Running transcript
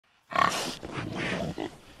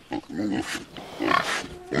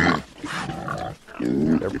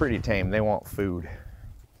They're pretty tame. They want food.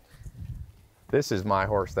 This is my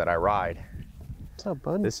horse that I ride. What's up,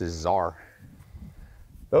 bud? This is Czar.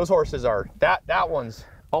 Those horses are, that one's,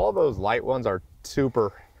 all those light ones are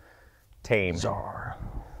super tame. Czar.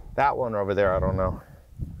 That one over there, I don't know.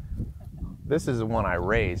 This is the one I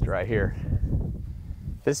raised right here.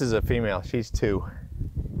 This is a female, she's 2.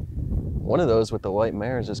 One of those with the white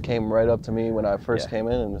mares just came right up to me when I first came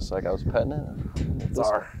in, and just like I was petting it.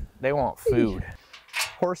 Czar. They want food.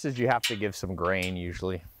 Horses, you have to give some grain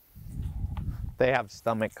usually. They have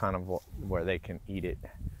stomach kind of where they can eat it.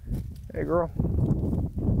 Hey girl.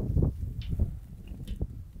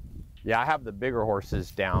 Yeah, I have the bigger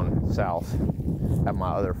horses down south at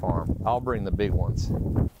my other farm. I'll bring the big ones.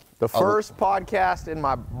 The first podcast in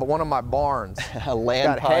one of my barns. A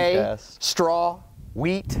land got podcast. Hay, straw,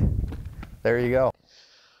 wheat. There you go.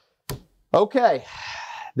 Okay,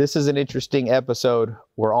 this is an interesting episode.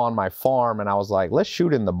 We're on my farm, and I was like, let's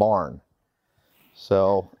shoot in the barn.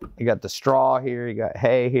 So you got the straw here, you got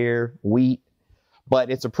hay here, wheat, but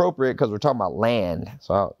it's appropriate because we're talking about land.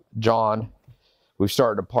 So Jon, we've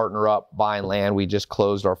started to partner up buying land. We just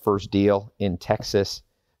closed our first deal in Texas.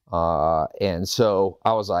 And so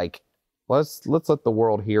I was like, let's let the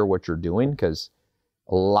world hear what you're doing, because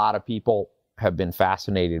a lot of people have been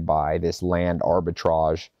fascinated by this land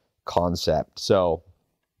arbitrage concept. So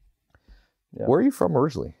where are you from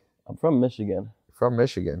originally? I'm from Michigan. From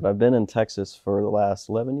Michigan. I've been in Texas for the last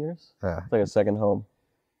 11 years. Yeah. It's like a second home.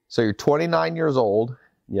 So you're 29 years old.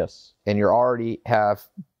 Yes. And you already have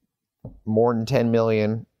more than 10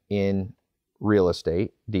 million in real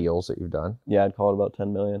estate deals that you've done. Yeah, I'd call it about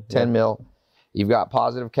 10 million. 10 mil. You've got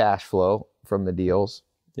positive cash flow from the deals.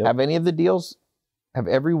 Yep. Have any of the deals, have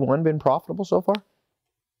every one been profitable so far?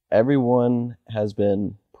 Everyone has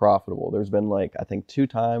been profitable. There's been like, I think 2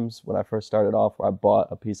 times when I first started off where I bought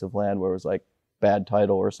a piece of land where it was like bad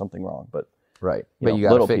title or something wrong. But right. But you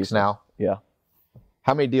got it fixed now? Yeah.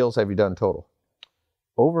 How many deals have you done total?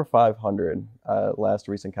 Over 500. Last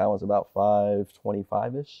recent count was about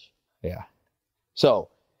 525-ish. Yeah. So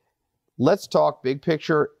let's talk big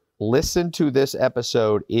picture. Listen to this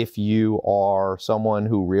episode if you are someone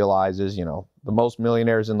who realizes, you know, the most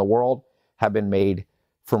millionaires in the world have been made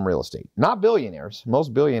from real estate. Not billionaires.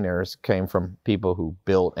 Most billionaires came from people who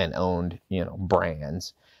built and owned, you know,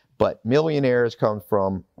 brands. But millionaires come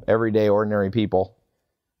from everyday ordinary people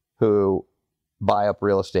who buy up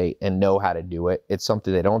real estate and know how to do it. It's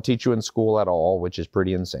something they don't teach you in school at all, which is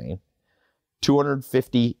pretty insane.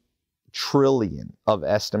 250 trillion of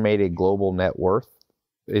estimated global net worth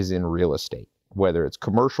is in real estate, whether it's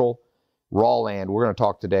commercial, raw land. We're going to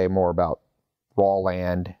talk today more about raw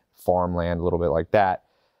land, farmland, a little bit like that,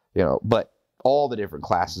 you know, but all the different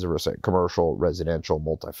classes of real estate, commercial, residential,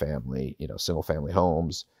 multifamily, you know, single family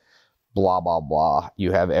homes, blah, blah, blah.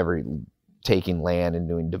 You have taking land and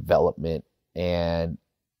doing development. And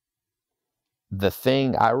the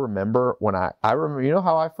thing I remember when I remember, you know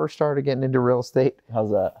how I first started getting into real estate? How's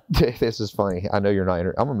that? This is funny. I know you're not,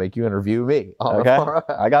 I'm going to make you interview me. Okay.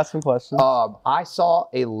 I got some questions. I saw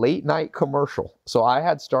a late night commercial. So I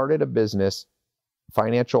had started a business,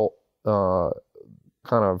 financial, kind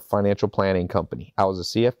of financial planning company. I was a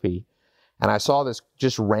CFP, and I saw this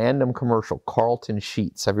just random commercial, Carlton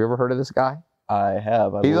Sheets. Have you ever heard of this guy? I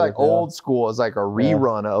have. He's like old school. It's like a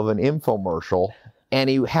rerun of an infomercial. And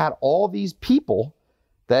he had all these people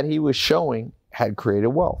that he was showing had created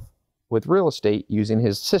wealth with real estate using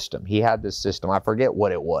his system. He had this system. I forget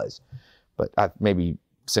what it was, but maybe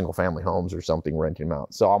single family homes or something, renting them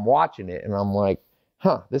out. So I'm watching it and I'm like,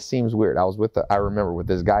 huh, this seems weird. I remember with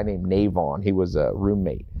this guy named Navon. He was a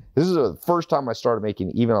roommate. This is the first time I started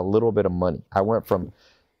making even a little bit of money. I went from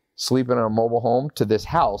sleeping in a mobile home to this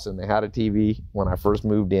house, and they had a TV when I first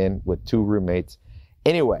moved in with 2 roommates.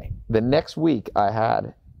 Anyway, the next week I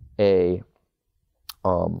had a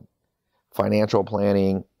financial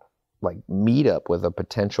planning like meetup with a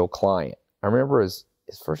potential client. I remember his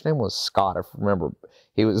first name was Scott. I remember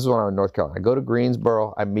this is when I was in North Carolina. I go to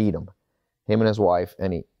Greensboro, I meet him and his wife,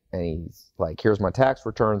 and he's like, here's my tax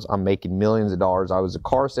returns. I'm making millions of dollars. I was a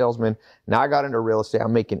car salesman. Now I got into real estate.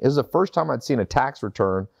 It was the first time I'd seen a tax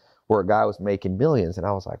return where a guy was making millions. And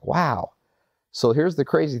I was like, wow. So here's the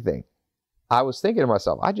crazy thing. I was thinking to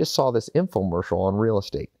myself, I just saw this infomercial on real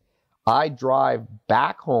estate. I drive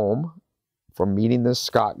back home from meeting this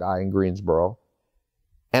Scott guy in Greensboro,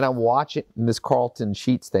 and I'm watching, and this Carlton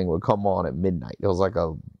Sheets thing would come on at midnight. It was like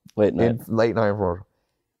a late night commercial.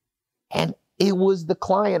 And it was the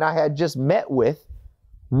client I had just met with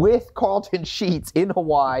Carlton Sheets in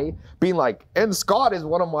Hawaii, being like, and Scott is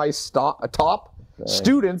one of my top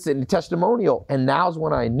students and testimonial. And now's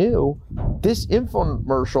when I knew this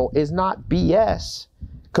infomercial is not BS.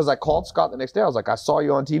 Because I called Scott the next day. I was like, I saw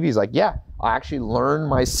you on TV. He's like, yeah, I actually learned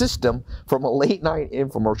my system from a late night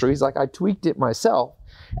infomercial. He's like, I tweaked it myself.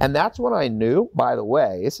 And that's when I knew, by the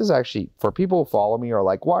way, this is actually, for people who follow me are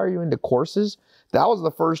like, why are you into courses? That was the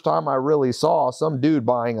first time I really saw some dude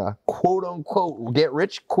buying a quote unquote get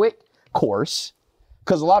rich quick course.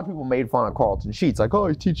 Because a lot of people made fun of Carlton Sheets. Like, oh,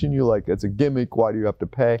 he's teaching you like it's a gimmick. Why do you have to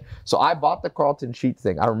pay? So I bought the Carlton Sheets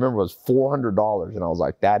thing. I remember it was $400. And I was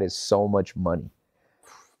like, that is so much money.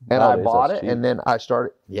 And I bought it, and then I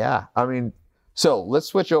started, so let's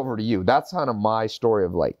switch over to you. That's kind of my story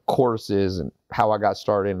of like courses and how I got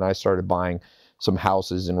started. And I started buying some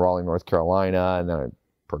houses in Raleigh, North Carolina, and then I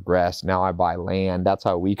progressed. Now I buy land. That's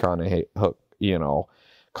how we kind of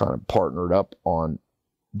kind of partnered up on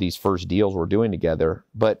these first deals we're doing together.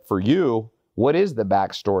 But for you, what is the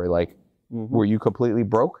backstory? Like, were you completely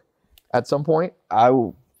broke at some point?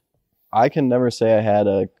 I can never say I had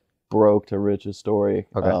a broke to riches story.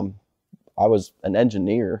 Okay. I was an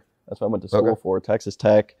engineer. That's what I went to school for, Texas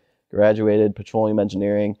Tech, graduated petroleum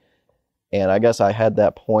engineering. And I guess I had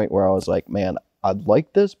that point where I was like, man, I'd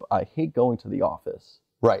like this, but I hate going to the office.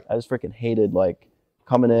 Right. I just freaking hated like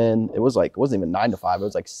coming in. It wasn't even 9 to 5. It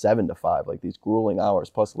was like 7 to 5, like these grueling hours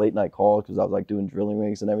plus late night calls because I was like doing drilling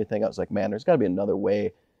rigs and everything. I was like, man, there's got to be another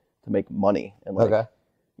way to make money and like,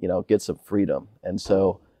 get some freedom. And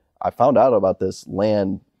so I found out about this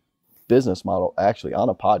land business model actually on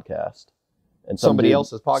a podcast. And somebody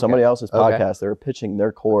else's podcast. They were pitching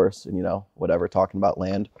their course and whatever, talking about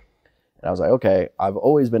land. And I was like, okay, I've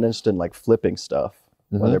always been interested in like flipping stuff,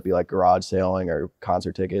 whether it be like garage sailing or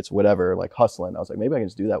concert tickets, whatever, like hustling. I was like, maybe I can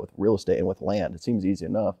just do that with real estate and with land. It seems easy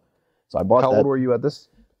enough. So I bought How old were you at this?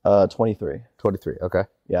 23. 23, okay.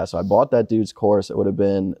 Yeah, so I bought that dude's course. It would have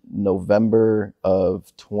been November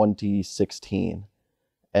of 2016.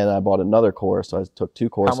 And I bought another course. So I took 2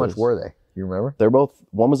 courses. How much were they? You remember? They're both,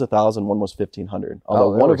 one was $1,000, one was $1,500.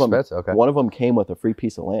 Although one of them came with a free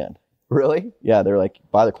piece of land. Really? Yeah, they're like,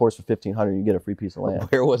 buy the course for $1,500, you get a free piece of land.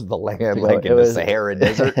 Where was the land? Like in the Sahara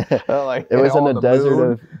Desert? It was in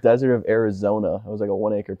the desert of Arizona. It was like a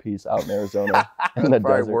 1 acre piece out in Arizona. In the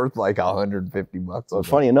probably desert. worth like $150. So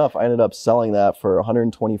funny enough, I ended up selling that for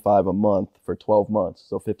 $125 a month for 12 months,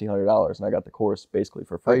 so $1,500, and I got the course basically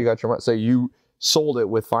for free. Oh, you got your money. So you sold it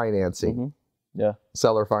with financing. Yeah.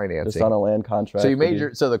 Seller financing. Just on a land contract. So you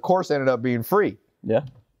made so the course ended up being free. Yeah.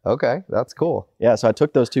 Okay, that's cool. Yeah, so I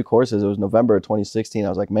took those 2 courses. It was November of 2016. I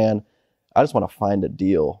was like, man, I just want to find a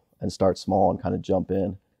deal and start small and kind of jump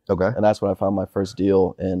in. Okay. And that's when I found my first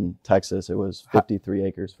deal in Texas. It was 53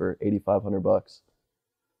 acres for $8,500.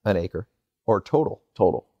 An acre or total?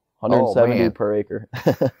 Total. 170 per acre.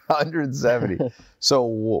 170. So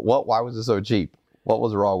why was it so cheap? What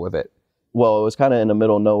was wrong with it? Well, it was kind of in the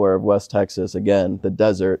middle of nowhere of West Texas. Again, the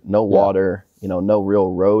desert, no water, no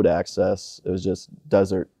real road access. It was just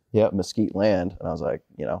desert, mesquite land. And I was like,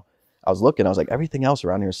 I was looking, I was like, everything else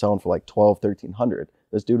around here is selling for like $1,200-$1,300.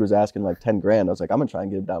 This dude was asking like 10 grand. I was like, I'm gonna try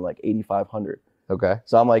and get it down to like 8,500. Okay.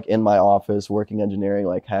 So I'm like in my office working engineering,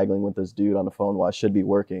 like haggling with this dude on the phone while I should be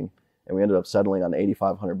working. And we ended up settling on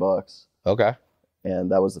 $8,500. Okay. And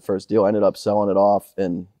that was the first deal. I ended up selling it off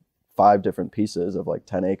in 5 different pieces of like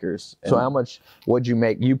 10 acres. So how much would you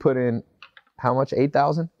make? You put in how much?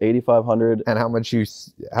 8,000? 8,500. And how much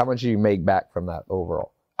you make back from that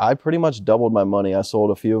overall? I pretty much doubled my money. I sold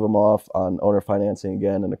a few of them off on owner financing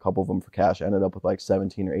again, and a couple of them for cash. I ended up with like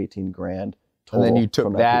 17 or 18 grand total. And then you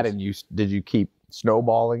took that and did you keep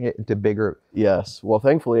snowballing it into bigger? Yes. Well,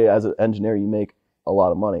 thankfully, as an engineer, you make a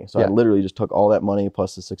lot of money. So I literally just took all that money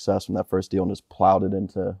plus the success from that first deal and just plowed it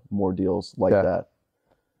into more deals like that.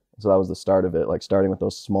 So that was the start of it, like starting with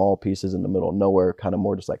those small pieces in the middle of nowhere, kind of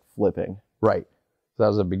more just like flipping. Right. So that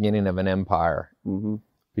was the beginning of an empire.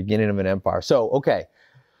 Beginning of an empire. So, okay.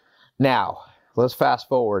 Now, let's fast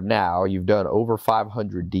forward now. You've done over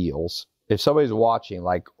 500 deals. If somebody's watching,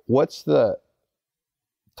 like, what's the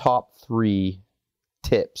top 3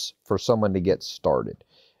 tips for someone to get started?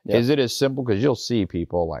 Is it as simple? Because you'll see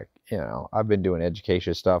people like, I've been doing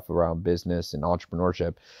education stuff around business and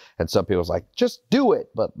entrepreneurship, and some people's like, just do it.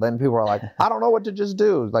 But then people are like, I don't know what to just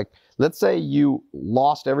do. Like, let's say you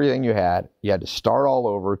lost everything you had to start all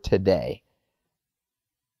over today.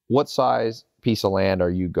 What size piece of land are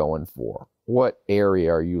you going for? What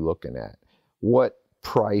area are you looking at? What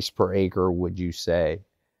price per acre would you say?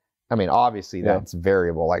 I mean, obviously that's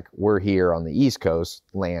variable. Like, we're here on the East Coast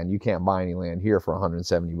land. You can't buy any land here for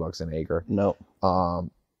 $170 an acre. No.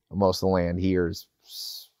 Most of the land here is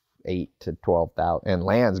 8,000 to 12,000, and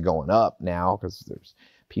land's going up now because there's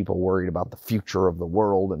people worried about the future of the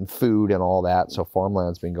world and food and all that. So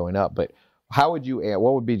farmland's been going up. But how would you,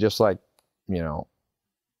 what would be just like, you know,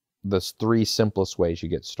 the 3 simplest ways you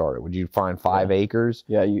get started? Would you find 5 acres?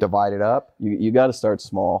 Yeah, you divide it up. You got to start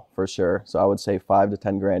small for sure. So I would say 5 to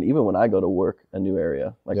 10 grand. Even when I go to work a new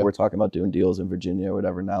area, like we're talking about doing deals in Virginia or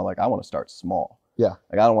whatever now, like I want to start small. Yeah.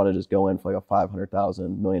 Like I don't want to just go in for like a $500,000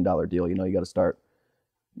 $1 million deal. You know, you got to start,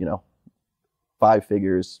 you know, 5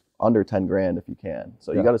 figures, under 10 grand if you can.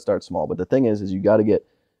 So you got to start small. But the thing is you got to get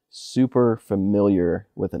super familiar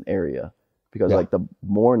with an area, because like the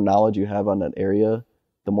more knowledge you have on that area,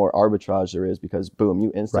 the more arbitrage there is, because boom,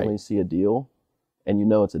 you instantly see a deal and you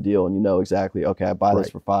know it's a deal and you know exactly, okay, I buy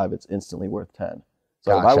this for 5, it's instantly worth 10.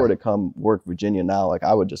 So if I were to come work Virginia now, like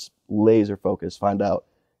I would just laser focus, find out,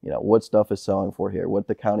 you know, what stuff is selling for here, what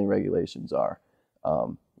the county regulations are,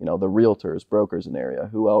 you know, the realtors, brokers in the area,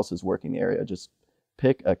 who else is working the area. Just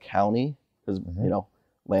pick a county, because, you know,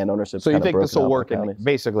 land ownership. So you think this will work in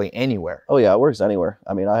basically anywhere? Oh yeah, it works anywhere.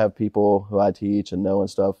 I mean, I have people who I teach and know and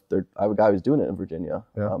stuff. I have a guy who's doing it in Virginia,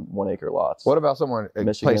 1 acre lots. What about someone in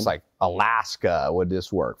a place like Alaska? Would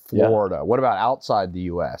this work? Florida? Yeah. What about outside the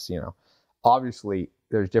U.S.? You know, obviously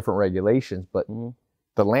there's different regulations, but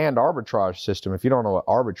the land arbitrage system, if you don't know what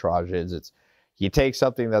arbitrage is, it's you take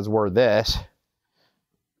something that's worth this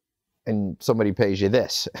and somebody pays you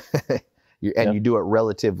this, and you do it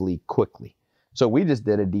relatively quickly. So we just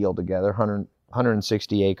did a deal together,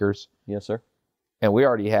 160 acres. Yes, sir. And we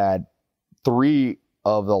already had 3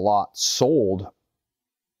 of the lots sold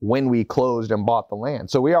when we closed and bought the land.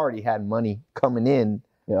 So we already had money coming in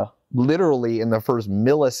literally in the first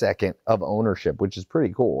millisecond of ownership, which is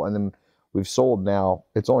pretty cool. And then we've sold now,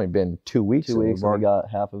 it's only been 2 weeks. 2 weeks and we got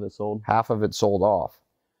half of it sold. Half of it sold off.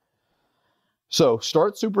 So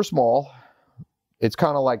start super small. It's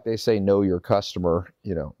kind of like they say, know your customer,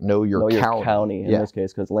 you know, know your county. In this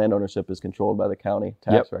case, because land ownership is controlled by the county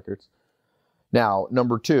tax records. Now,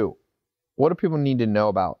 number 2, what do people need to know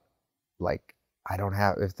about, like, I don't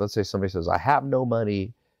have, if let's say somebody says, I have no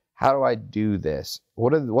money, how do I do this?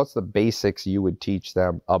 What's the basics you would teach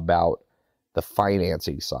them about the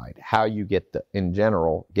financing side? How you get in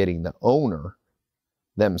general, getting the owner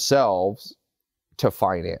themselves to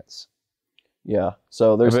finance? Yeah.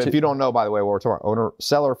 So there's if you don't know, by the way, what we're talking about,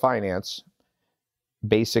 seller finance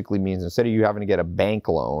basically means instead of you having to get a bank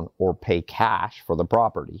loan or pay cash for the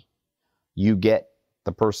property, you get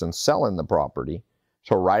the person selling the property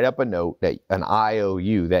to write up a note, that an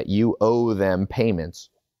IOU, that you owe them payments.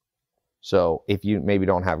 So if you maybe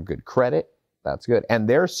don't have good credit, that's good. And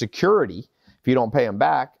their security, if you don't pay them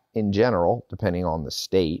back, in general, depending on the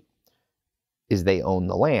state, is they own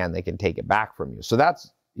the land. They can take it back from you. So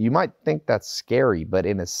that's, you might think that's scary, but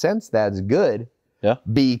in a sense, that's good. Yeah.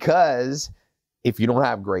 Because if you don't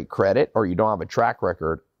have great credit or you don't have a track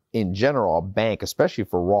record, in general, a bank, especially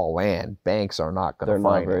for raw land, banks are not going to finance.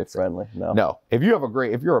 They're not very friendly. No. No. If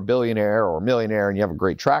you're a billionaire or a millionaire and you have a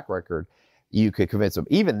great track record, you could convince them.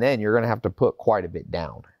 Even then, you're going to have to put quite a bit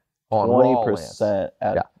down on 20%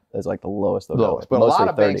 is like the lowest. But a lot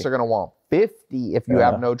of banks are going to want 50 if you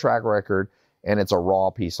have no track record and it's a raw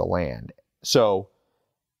piece of land. So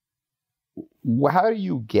how do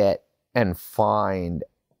you get and find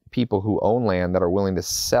people who own land that are willing to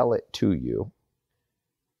sell it to you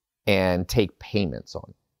and take payments on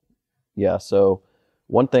it? Yeah, so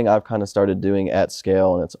one thing I've kind of started doing at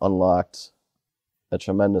scale, and it's unlocked a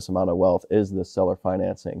tremendous amount of wealth, is the seller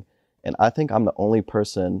financing. And I think I'm the only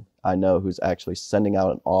person I know who's actually sending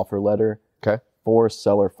out an offer letter for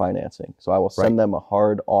seller financing. So I will send them a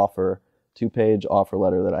hard offer, 2-page offer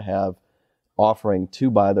letter that I have, offering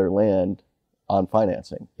to buy their land on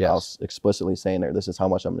financing. I'll explicitly saying there, this is how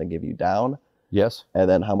much I'm going to give you down. Yes. And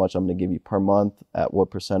then how much I'm going to give you per month at what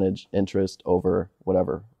percentage interest over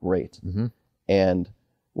whatever rate. And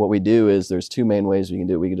what we do is there's 2 main ways we can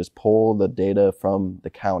do it. We can just pull the data from the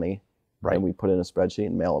county and we put it in a spreadsheet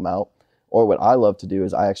and mail them out. Or what I love to do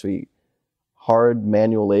is I actually hard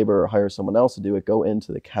manual labor or hire someone else to do it, go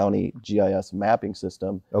into the county GIS mapping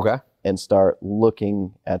system and start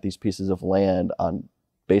looking at these pieces of land on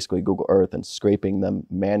basically Google Earth and scraping them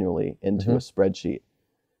manually into a spreadsheet.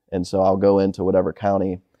 And so I'll go into whatever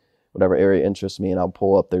county, whatever area interests me, and I'll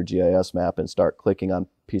pull up their GIS map and start clicking on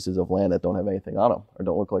pieces of land that don't have anything on them or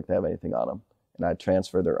don't look like they have anything on them. And I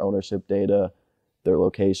transfer their ownership data, their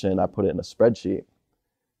location, I put it in a spreadsheet,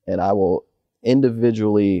 and I will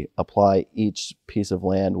individually apply each piece of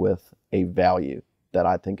land with a value that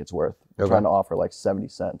I think it's worth. I'm trying to offer like 70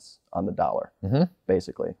 cents on the dollar,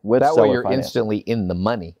 basically. With that way you're instantly in the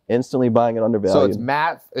money. Instantly buying it undervalued.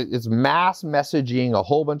 So it's mass messaging a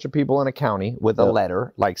whole bunch of people in a county with a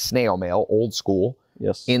letter, like snail mail, old school.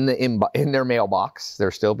 Yes. in their mailbox.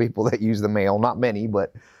 There's still people that use the mail, not many,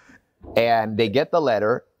 but and they get the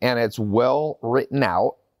letter and it's well written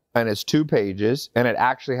out and it's 2 pages and it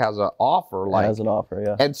actually has an offer. It has an offer,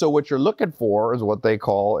 yeah. And so what you're looking for is what they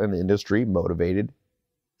call in the industry motivated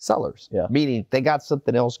sellers. Yeah. Meaning they got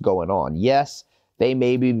something else going on. Yes, they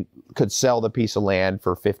maybe could sell the piece of land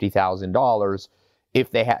for $50,000 if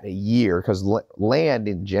they had a year, because land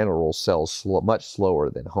in general sells much slower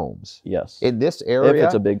than homes. Yes. In this area, if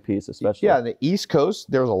it's a big piece, especially. Yeah, in the East Coast,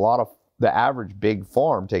 there's a lot of, the average big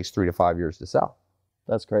farm takes 3 to 5 years to sell.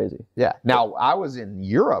 That's crazy. Yeah. Now, I was in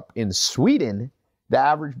Europe, in Sweden, the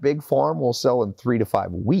average big farm will sell in 3 to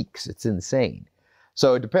 5 weeks. It's insane.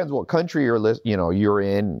 So it depends what country you're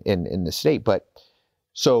in the state. But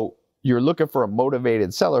so you're looking for a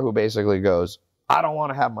motivated seller who basically goes, I don't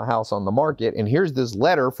want to have my house on the market, and here's this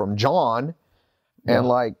letter from Jon, and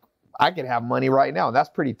like, I could have money right now. That's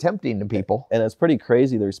pretty tempting to people. And it's pretty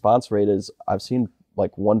crazy. The response rate is, I've seen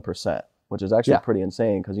like 1%, which is actually pretty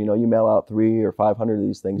insane, because, you know, you mail out 300 or 500 of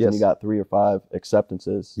these things and you got 3 or 5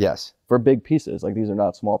 acceptances. Yes. For big pieces. Like, these are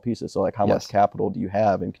not small pieces. So like, how much capital do you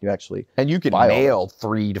have, and can you actually And you can mail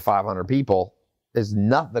 300 to 500 people. It's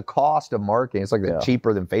not the cost of marketing. It's like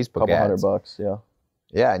cheaper than Facebook ads. $200, yeah.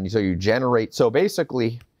 Yeah, and so you generate. So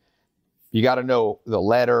basically, you got to know the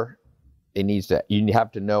letter. You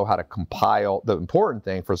have to know how to compile. The important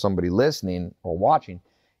thing for somebody listening or watching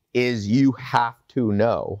is you have to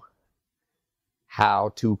know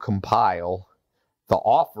how to compile the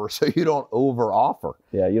offer so you don't over offer.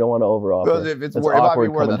 Yeah, you don't want to over offer. Because if it might be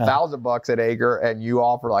worth $1,000 an acre and you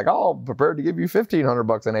offer like, oh, I'm prepared to give you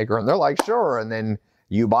 $1,500 an acre, and they're like, sure, and then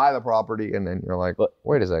you buy the property, and then you're like,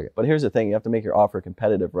 wait a second. But here's the thing. You have to make your offer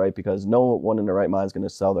competitive, right? Because no one in their right mind is going to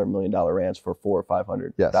sell their $1 million ranch for $400,000 or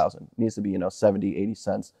 $500,000. It needs to be, 70, 80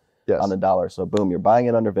 cents on the dollar. So boom, you're buying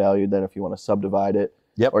it undervalued. Then if you want to subdivide it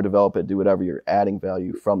or develop it, do whatever, you're adding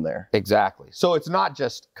value from there. Exactly. So it's not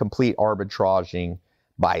just complete arbitraging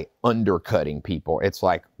by undercutting people. It's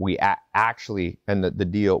like we actually, and the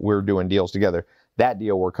deal, we're doing deals together. That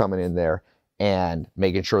deal, we're coming in there and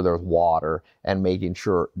making sure there's water and making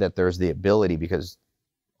sure that there's the ability, because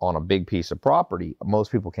on a big piece of property,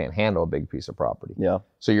 most people can't handle a big piece of property. Yeah.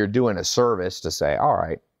 So you're doing a service to say, all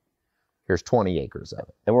right, here's 20 acres of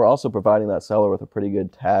it. And we're also providing that seller with a pretty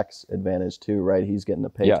good tax advantage too, right? He's getting to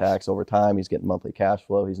pay tax over time. He's getting monthly cash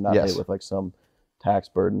flow. He's not hit with like some tax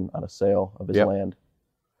burden on a sale of his land.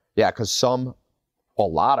 Yeah, because a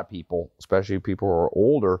lot of people, especially people who are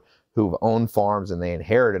older, who've owned farms and they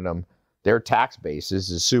inherited them, their tax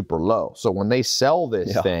basis is super low. So when they sell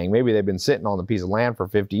this thing, maybe they've been sitting on the piece of land for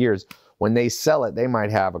 50 years. When they sell it, they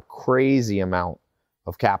might have a crazy amount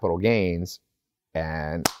of capital gains.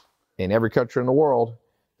 And in every country in the world,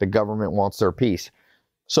 the government wants their piece.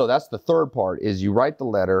 So that's the third part, is you write the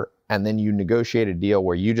letter and then you negotiate a deal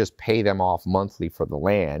where you just pay them off monthly for the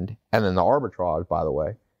land. And then the arbitrage, by the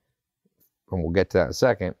way, and we'll get to that in a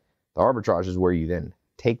second, the arbitrage is where you then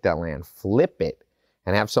take that land, flip it,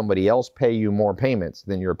 and have somebody else pay you more payments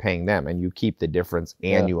than you're paying them, and you keep the difference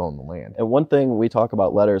and you own the land. And one thing we talk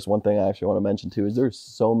about letters, one thing I actually want to mention too, is there's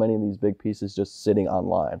so many of these big pieces just sitting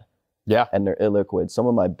online. Yeah. And they're illiquid. Some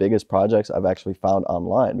of my biggest projects I've actually found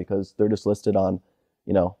online because they're just listed on,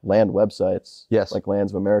 land websites. Yes. Like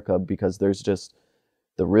Lands of America, because there's just,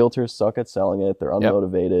 the realtors suck at selling it. They're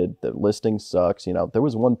unmotivated. The listing sucks. There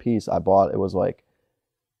was one piece I bought, it was like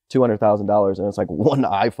 $200,000, and it's like one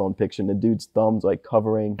iPhone picture and the dude's thumbs like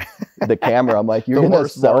covering the camera. I'm like, you're gonna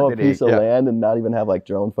sell a piece of land and not even have like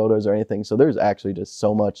drone photos or anything. So there's actually just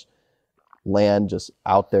so much land just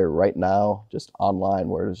out there right now, just online,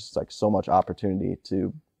 where there's just like so much opportunity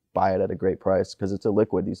to buy it at a great price because it's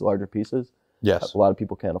illiquid, these larger pieces. Yes. A lot of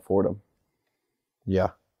people can't afford them. Yeah.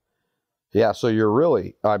 Yeah. So you're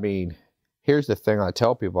really, here's the thing I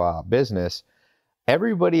tell people about business.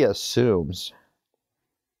 Everybody assumes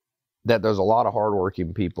that there's a lot of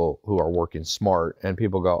hardworking people who are working smart, and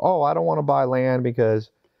people go, oh, I don't want to buy land because,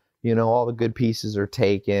 all the good pieces are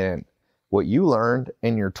taken. What you learned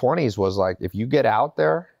in your 20s was like, if you get out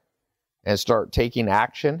there and start taking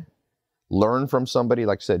action, learn from somebody,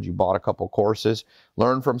 like I said, you bought a couple courses,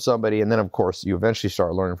 learn from somebody, and then of course you eventually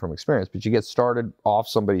start learning from experience, but you get started off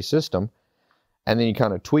somebody's system and then you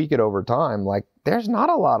kind of tweak it over time. Like, there's not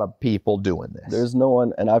a lot of people doing this. There's no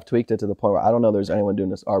one, and I've tweaked it to the point where I don't know there's anyone doing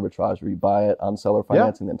this arbitrage where you buy it on seller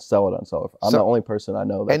financing, then sell it on seller. I'm the only person I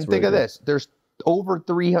know that's And think of this, there's over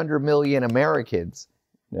 300 million Americans.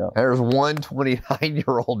 Yeah. There's one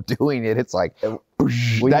 29-year-old doing it. It's like,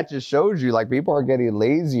 that just shows you, like, people are getting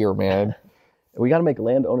lazier, man. We got to make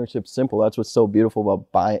land ownership simple. That's what's so beautiful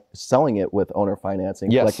about selling it with owner financing,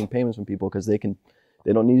 collecting payments from people, because they can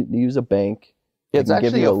They don't need to use a bank. It's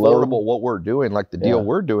actually affordable what we're doing. Like the deal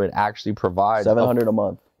we're doing actually provides $700 a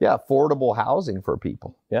month. Yeah, affordable housing for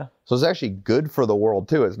people. Yeah. So it's actually good for the world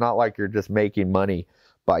too. It's not like you're just making money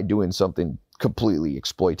by doing something completely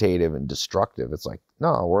exploitative and destructive. It's like,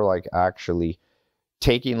 no, we're like actually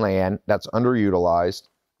taking land that's underutilized.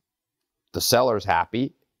 The seller's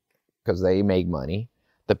happy because they make money.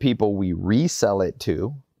 The people we resell it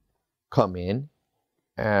to come in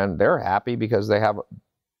and they're happy because they have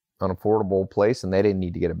an affordable place and they didn't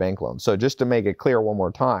need to get a bank loan. So just to make it clear one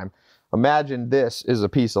more time, imagine this is a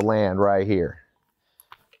piece of land right here.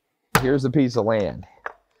 Here's a piece of land.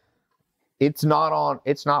 It's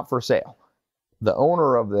not for sale. The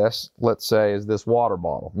owner of this, let's say, is this water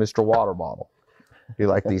bottle, Mr. Water Bottle. You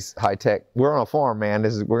like these high-tech, we're on a farm, man.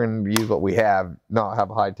 We're going to use what we have, not have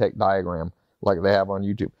a high-tech diagram like they have on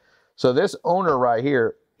YouTube. So this owner right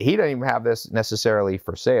here, he doesn't even have this necessarily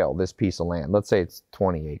for sale, this piece of land. Let's say it's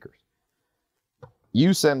 20 acres.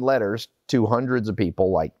 You send letters to hundreds of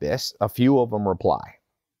people like this. A few of them reply.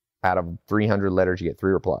 Out of 300 letters, you get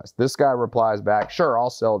 3 replies. This guy replies back, sure, I'll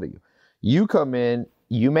sell to you. You come in,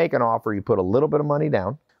 you make an offer, you put a little bit of money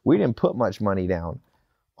down. We didn't put much money down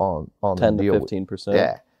on 10 the to deal. 15%.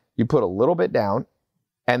 Yeah. You put a little bit down,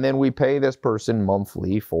 and then we pay this person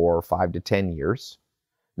monthly for 5 to 10 years.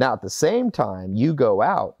 Now, at the same time, you go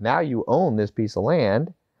out. Now you own this piece of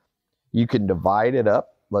land. You can divide it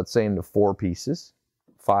up, let's say, into 4 pieces.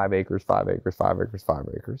 5 acres, 5 acres, 5 acres, 5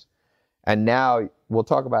 acres. And now we'll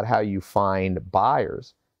talk about how you find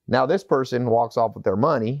buyers. Now this person walks off with their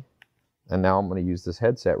money, and now I'm going to use this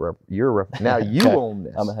headset. Now you own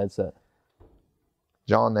this. I'm a headset.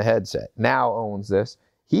 John, the headset, now owns this.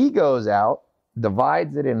 He goes out,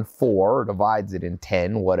 divides it in 4, or divides it in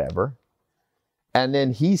 10, whatever. And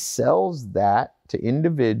then he sells that to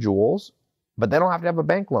individuals, but they don't have to have a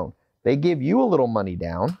bank loan. They give you a little money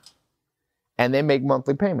down, and they make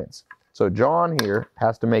monthly payments. So John here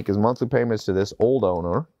has to make his monthly payments to this old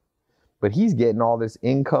owner, but he's getting all this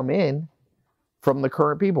income in from the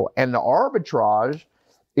current people. And the arbitrage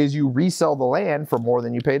is you resell the land for more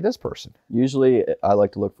than you paid this person. Usually, I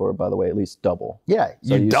like to look for, by the way, at least double. Yeah,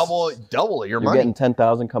 So you double your you're money. getting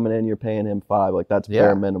 10,000 coming in, you're paying him 5. Like that's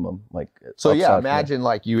bare minimum. Like so, yeah, imagine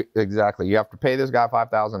like you have to pay this guy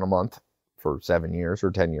 $5,000 a month for 7 years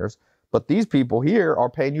or 10 years, but these people here are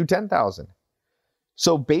paying you $10,000.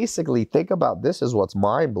 So basically, think about this is what's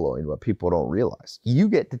mind blowing. What people don't realize, you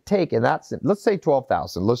get to take, and that's let's say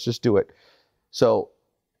 12,000. Let's just do it. So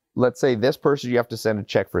let's say this person, you have to send a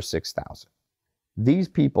check for 6,000. These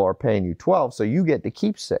people are paying you 12, so you get to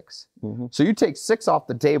keep 6. Mm-hmm. So you take 6 off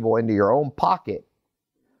the table into your own pocket,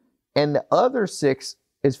 and the other 6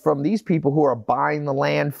 is from these people who are buying the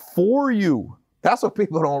land for you. That's what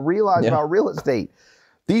people don't realize about real estate.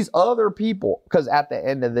 These other people, because at the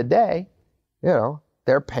end of the day, you know,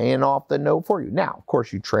 they're paying off the note for you. Now, of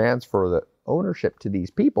course, you transfer the ownership to these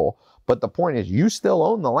people, but the point is you still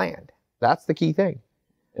own the land. That's the key thing.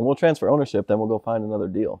 And we'll transfer ownership, then we'll go find another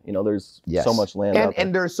deal. You know, there's so much land out there.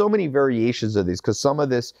 And there's so many variations of these because some of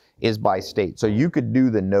this is by state. So you could do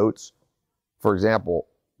the notes, for example,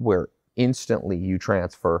 where instantly you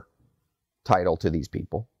transfer title to these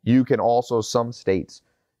people. You can also, some states,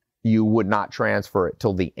 you would not transfer it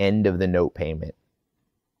till the end of the note payment.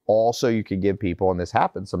 Also, you could give people, and this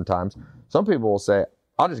happens sometimes, some people will say,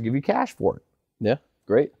 I'll just give you cash for it. Yeah,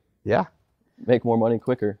 great. Yeah. Make more money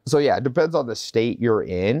quicker. So yeah, it depends on the state you're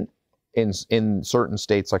in certain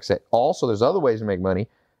states, like I said. Also, there's other ways to make money.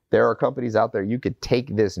 There are companies out there, you could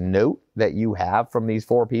take this note that you have from these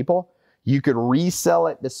 4 people, you could resell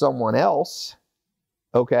it to someone else,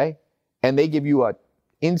 okay? And they give you a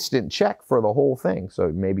instant check for the whole thing. So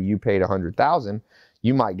maybe you paid $100,000,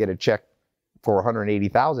 you might get a check for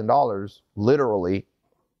 $180,000 literally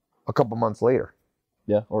a couple months later.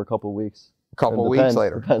 Yeah, or a couple of weeks. A couple of weeks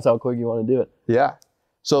later. Depends how quick you want to do it. Yeah.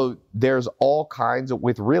 So there's all kinds of,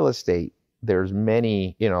 with real estate, there's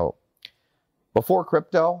many, you know, before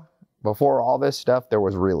crypto, before all this stuff, there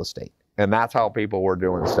was real estate. And that's how people were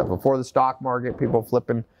doing stuff. Before the stock market, people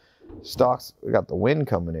flipping stocks, we got the wind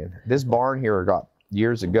coming in. This barn here got,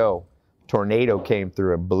 years ago, tornado came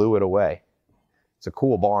through and blew it away. It's a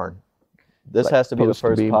cool barn. This has to be the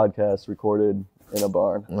first podcast recorded in a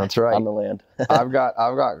barn. That's right. On the land. I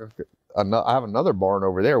have another barn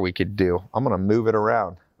over there we could do. I'm going to move it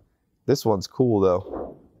around. This one's cool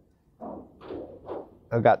though.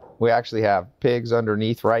 We actually have pigs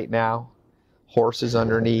underneath right now, horses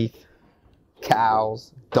underneath,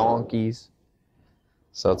 cows, donkeys.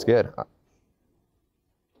 So it's good.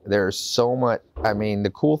 There's so much, I mean, the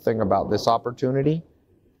cool thing about this opportunity,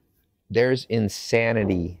 there's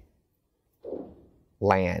insanity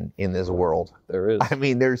land in this world. There is. I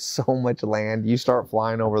mean, there's so much land. You start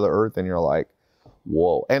flying over the earth and you're like,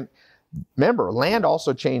 whoa. And remember, land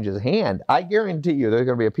also changes hand. I guarantee you there's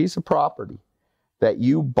going to be a piece of property that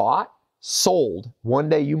you bought, sold. One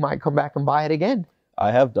day you might come back and buy it again.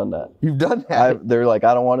 I have done that. You've done that. They're like,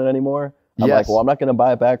 I don't want it anymore. I'm like, well, I'm not going to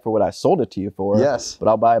buy it back for what I sold it to you for. Yes. But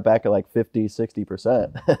I'll buy it back at like 50,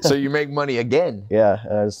 60%. So you make money again. Yeah,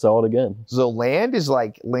 and I just sell it again. So land is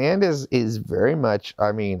very much,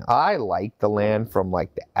 I mean, I like the land from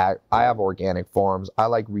like I have organic farms. I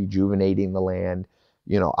like rejuvenating the land.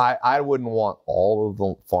 You know, I wouldn't want all of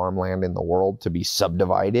the farmland in the world to be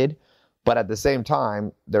subdivided. But at the same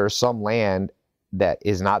time, there's some land that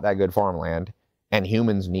is not that good farmland and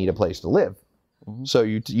humans need a place to live. Mm-hmm. So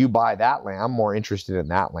you buy that land. I'm more interested in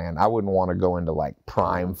that land. I wouldn't want to go into like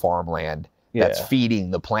prime farmland that's feeding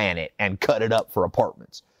the planet and cut it up for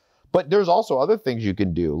apartments. But there's also other things you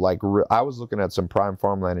can do. Like I was looking at some prime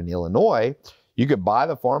farmland in Illinois. You could buy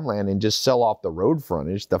the farmland and just sell off the road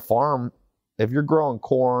frontage. The farm, if you're growing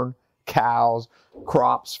corn, cows,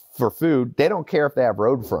 crops for food, they don't care if they have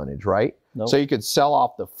road frontage, right? Nope. So you could sell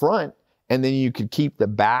off the front and then you could keep the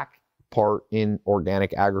back part in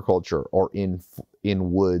organic agriculture or in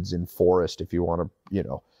woods and forest if you want to, you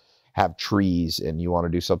know, have trees and you want to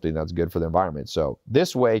do something that's good for the environment. So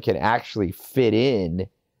this way can actually fit in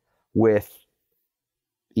with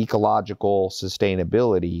ecological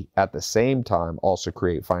sustainability at the same time, also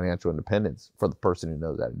create financial independence for the person who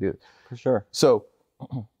knows how to do it. For sure. So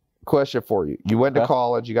question for you. You went to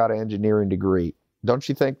college, you got an engineering degree. Don't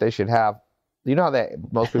you think they should have, you know how that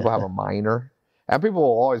most people have a minor? And people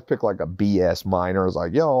will always pick like a BS minor. It's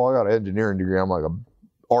like, yo, I got an engineering degree. I'm like a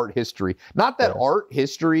art history. Not that art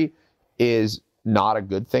history is not a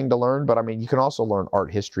good thing to learn, but I mean, you can also learn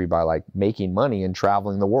art history by like making money and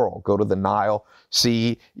traveling the world. Go to the Nile,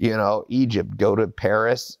 see, you know, Egypt, go to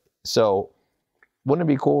Paris. So wouldn't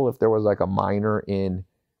it be cool if there was like a minor in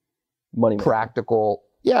money practical,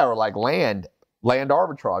 or like land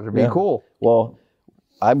arbitrage would be cool. Well,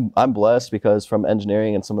 I'm blessed because from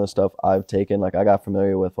engineering and some of the stuff I've taken, like I got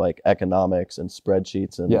familiar with like economics and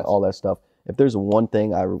spreadsheets and all that stuff. If there's one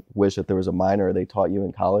thing I wish that there was a minor they taught you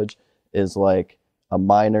in college is like a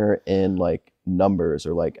minor in like numbers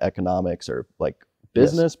or like economics or like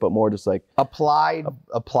business, but more just like applied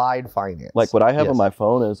finance. Like what I have on my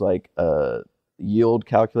phone is like a yield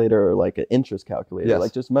calculator or like an interest calculator,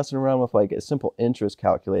 like just messing around with like a simple interest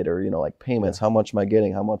calculator, you know, like payments, how much am I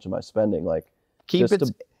getting? How much am I spending? Like, keep it,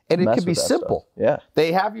 and it can be simple. Stuff. Yeah.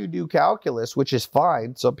 They have you do calculus, which is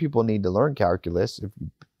fine. Some people need to learn calculus. If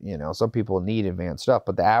you know, some people need advanced stuff,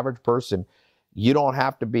 but the average person, you don't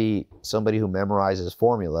have to be somebody who memorizes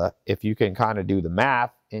formula. If you can kind of do the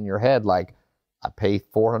math in your head, like I pay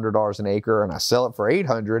 $400 an acre and I sell it for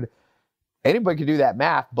 $800. Anybody can do that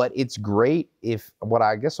math, but it's great if what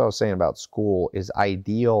I guess I was saying about school is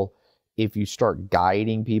ideal if you start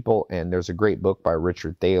guiding people. And there's a great book by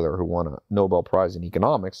Richard Thaler who won a Nobel Prize in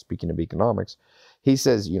economics. Speaking of economics, he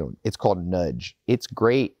says, you know, it's called nudge. It's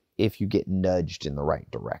great if you get nudged in the right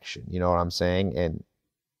direction. You know what I'm saying? And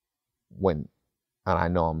I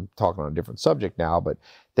know I'm talking on a different subject now, but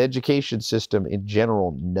the education system in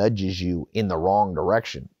general nudges you in the wrong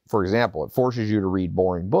direction. For example, it forces you to read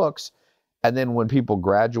boring books. And then when people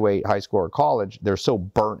graduate high school or college, they're so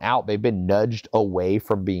burnt out, they've been nudged away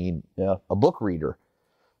from being a book reader,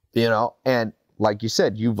 you know? And like you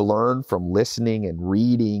said, you've learned from listening and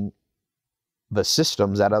reading the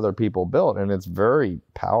systems that other people built, and it's very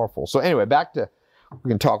powerful. So anyway, back to, we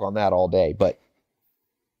can talk on that all day, but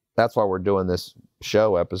that's why we're doing this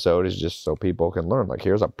show episode, is just so people can learn. Like,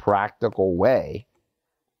 here's a practical way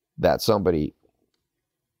that somebody,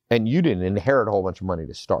 and you didn't inherit a whole bunch of money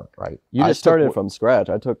to start, right? You just started from scratch.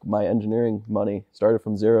 I took my engineering money, started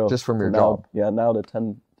from zero. Just from your job? Yeah, now to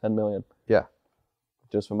 10 million. Yeah.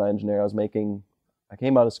 Just from my engineer, I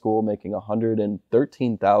came out of school making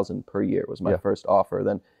 $113,000 per year was my first offer.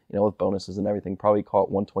 Then, you know, with bonuses and everything, probably call it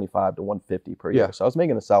 125 to 150 per year. So I was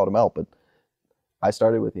making a solid amount, but I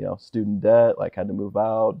started with, you know, student debt, like had to move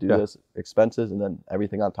out, do this, expenses, and then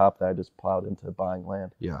everything on top of that I just plowed into buying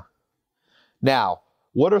land. Yeah. Now,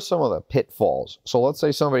 what are some of the pitfalls? So let's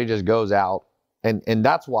say somebody just goes out, and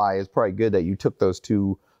that's why it's probably good that you took those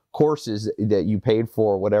 2 courses that you paid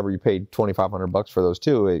for, whatever you paid $2,500 for those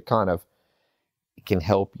 2. It kind of can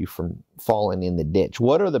help you from falling in the ditch.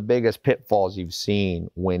 What are the biggest pitfalls you've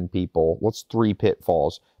seen when people, what's 3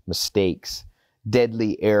 pitfalls, mistakes,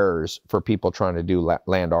 deadly errors for people trying to do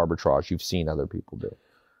land arbitrage you've seen other people do?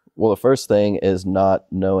 Well, the first thing is not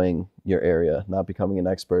knowing your area, not becoming an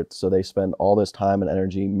expert. So they spend all this time and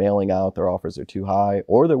energy mailing out their offers are too high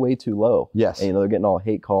or they're way too low. Yes. And, they're getting all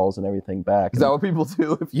hate calls and everything back. Is that what people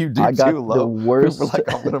do if you do I got too low? the worst. People are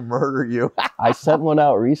like, I'm going to murder you. I sent one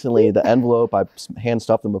out recently. The envelope, I hand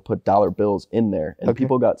stuffed them and put dollar bills in there. And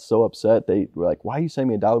people got so upset. They were like, why are you sending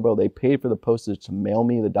me a dollar bill? They paid for the postage to mail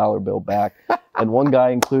me the dollar bill back. And one guy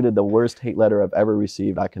included the worst hate letter I've ever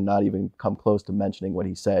received. I cannot even come close to mentioning what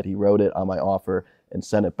he said. He wrote it on my offer and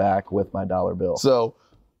sent it back with my dollar bill. So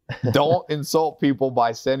don't insult people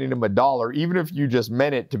by sending them $1, even if you just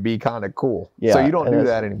meant it to be kind of cool. Yeah, so you don't do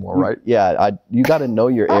that anymore, right? Yeah, you got to know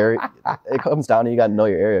your area. It comes down to you got to know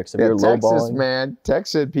your area. Because if you're Texas, lowballing, man,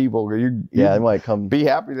 Texas people, they might come. Be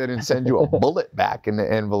happy they didn't send you a bullet back in the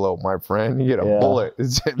envelope, my friend. You get a bullet.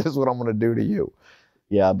 This is what I'm going to do to you.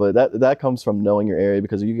 Yeah, but that comes from knowing your area,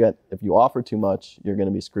 because if you offer too much, you're going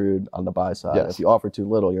to be screwed on the buy side. Yes. If you offer too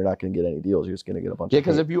little, you're not going to get any deals. You're just going to get a bunch of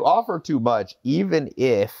because if you offer too much, even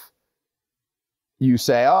if you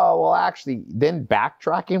say, oh, well, actually, then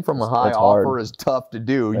backtracking from a high offer is tough to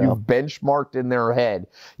do. Yeah. You've benchmarked in their head.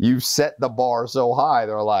 You've set the bar so high.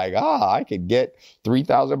 They're like, I could get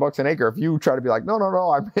 $3,000 an acre. If you try to be like, no,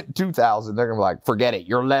 I meant 2,000, they're going to be like, forget it.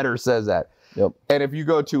 Your letter says that. Yep. And if you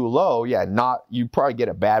go too low, you probably get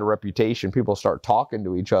a bad reputation. People start talking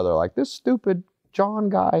to each other like, this stupid Jon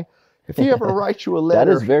guy, if he ever writes you a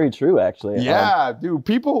letter. That is very true, actually. Yeah, dude,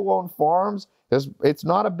 people who own farms, it's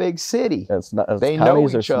not a big city. It's not. They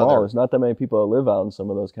counties know are each small. other. There's not that many people that live out in some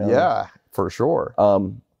of those counties. Yeah, for sure.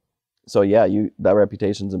 So yeah, that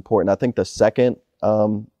reputation is important. I think the second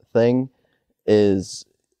thing is,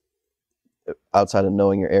 outside of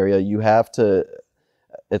knowing your area, you have to.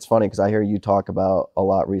 It's funny because I hear you talk about a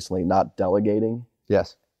lot recently not delegating.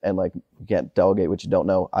 Yes. And like, you can't delegate what you don't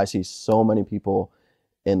know. I see so many people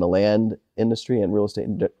in the land industry and real estate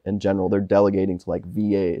in general, they're delegating to like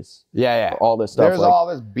VAs. Yeah. All this stuff. There's all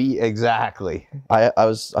this exactly.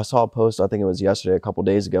 I saw a post, I think it was yesterday, a couple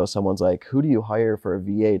days ago. Someone's like, who do you hire for a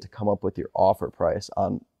VA to come up with your offer price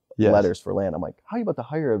on letters for land? I'm like, how are you about to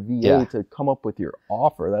hire a VA to come up with your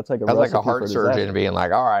offer? That's like a heart surgeon being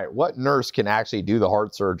like, all right, what nurse can actually do the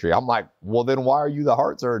heart surgery? I'm like, well, then why are you the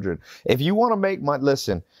heart surgeon? If you want to make money,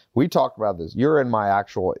 listen, we talked about this. You're in my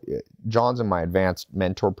Jon's in my advanced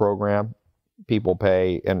mentor program. People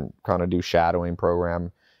pay and kind of do shadowing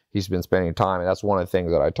program. He's been spending time. And that's one of the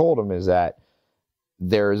things that I told him is that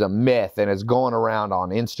there's a myth and it's going around on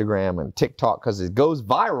Instagram and TikTok because it goes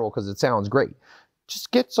viral because it sounds great.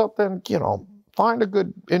 Just get something, find a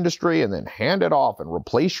good industry and then hand it off and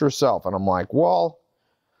replace yourself. And I'm like, well,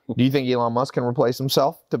 do you think Elon Musk can replace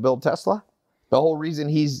himself to build Tesla? The whole reason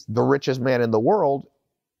he's the richest man in the world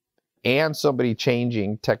and somebody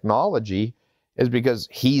changing technology is because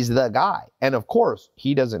he's the guy. And of course,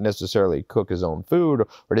 he doesn't necessarily cook his own food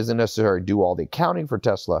or doesn't necessarily do all the accounting for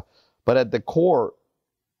Tesla. But at the core,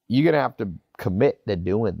 you're going to have to commit to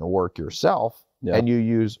doing the work yourself. Yeah. And you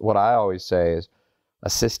use what I always say is,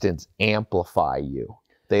 assistants amplify you.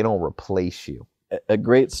 They don't replace you. A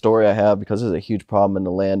great story I have, because there's a huge problem in the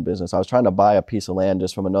land business. I was trying to buy a piece of land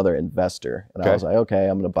just from another investor. And I was like, okay,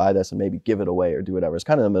 I'm going to buy this and maybe give it away or do whatever. It's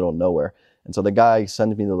kind of in the middle of nowhere. And so the guy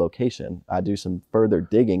sends me the location. I do some further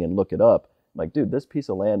digging and look it up. I'm like, dude, this piece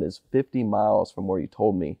of land is 50 miles from where you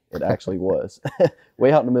told me it actually was.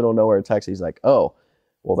 Way out in the middle of nowhere in Texas. He's like, oh,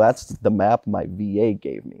 well, that's the map my VA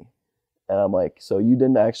gave me. And I'm like, so you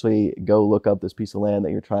didn't actually go look up this piece of land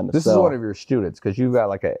that you're trying to sell? This is one of your students, because you've got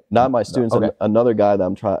like a... Not my students, another guy that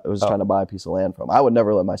I was trying to buy a piece of land from. I would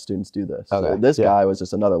never let my students do this. So this guy was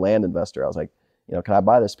just another land investor. I was like, can I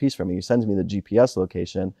buy this piece from you? He sends me the GPS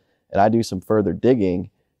location, and I do some further digging,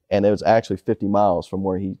 and it was actually 50 miles from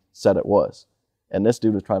where he said it was. And this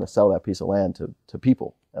dude was trying to sell that piece of land to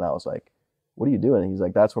people. And I was like, what are you doing? And he's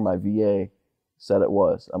like, that's where my VA said it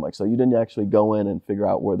was. I'm like, so you didn't actually go in and figure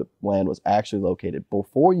out where the land was actually located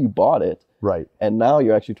before you bought it. Right. And now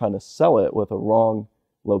you're actually trying to sell it with a wrong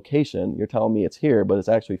location. You're telling me it's here, but it's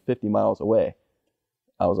actually 50 miles away.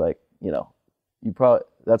 I was like,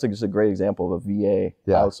 that's just a great example of a VA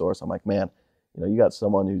outsource. I'm like, man, you got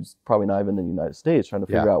someone who's probably not even in the United States trying to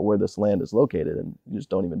figure out where this land is located, and you just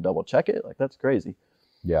don't even double check it. Like, that's crazy.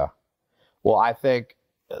 Yeah. Well, I think,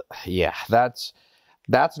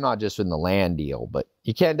 that's not just in the land deal, but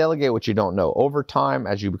you can't delegate what you don't know. Over time,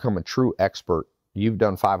 as you become a true expert, you've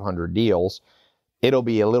done 500 deals, it'll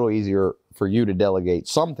be a little easier for you to delegate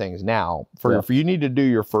some things now. If you need to do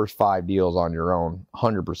your first 5 deals on your own,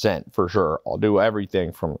 100% for sure. I'll do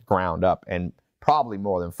everything from ground up, and probably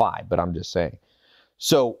more than 5, but I'm just saying.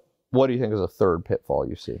 So what do you think is a third pitfall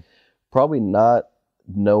you see? Probably not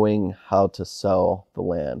knowing how to sell the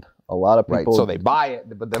land. A lot of people, so they buy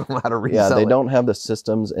it, but they don't know how to resell yeah, they it. don't have the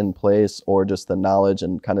systems in place or just the knowledge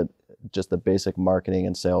and kind of just the basic marketing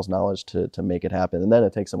and sales knowledge to make it happen. And then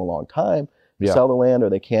it takes them a long time to sell the land, or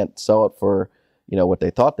they can't sell it for, you know, what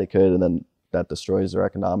they thought they could, and then that destroys their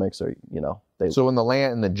economics, or, you know, So in the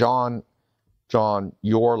land, in the Jon,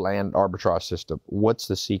 your land arbitrage system, what's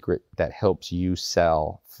the secret that helps you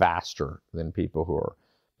sell faster than people who are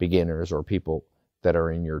beginners or people that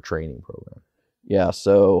are in your training program? Yeah,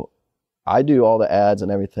 so I do all the ads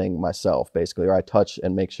and everything myself, basically, or I touch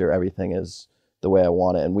and make sure everything is the way I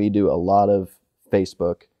want it. And we do a lot of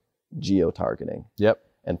Facebook geo-targeting. Yep.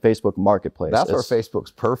 And Facebook Marketplace. That's where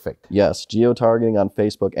Facebook's perfect. Yes, geo-targeting on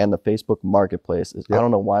Facebook and the Facebook Marketplace. I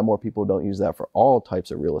don't know why more people don't use that for all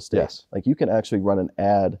types of real estate. Yes. Like, you can actually run an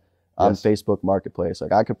ad on Facebook Marketplace.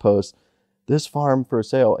 Like, I could post this farm for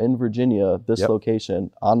sale in Virginia, this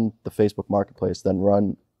location, on the Facebook Marketplace, then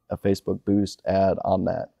run a Facebook boost ad on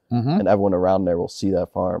that. And everyone around there will see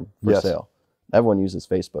that farm for sale. Everyone uses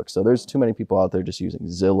Facebook. So there's too many people out there just using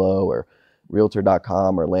Zillow or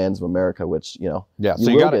Realtor.com or Lands of America, which, you know,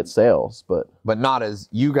 you will get sales, but not as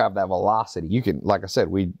you have that velocity. You can, like I said,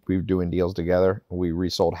 we were doing deals together. We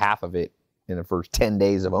resold half of it in the first 10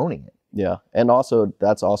 days of owning it. Yeah. And also,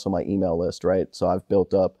 that's also my email list, right? So I've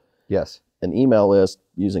built up an email list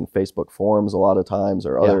using Facebook forms a lot of times,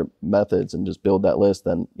 or other methods, and just build that list.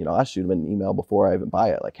 Then, you know, I shoot them an email before I even buy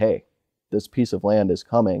it. Like, hey, this piece of land is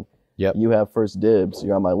coming. You have first dibs.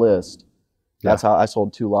 You're on my list. That's how I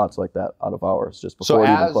sold 2 lots like that out of ours just before it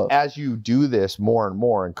even closed. As you do this more and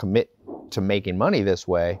more and commit to making money this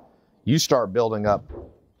way, you start building up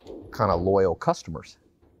kind of loyal customers.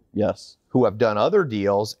 Yes. Who have done other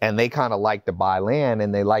deals, and they kind of like to buy land,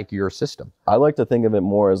 and they like your system. I like to think of it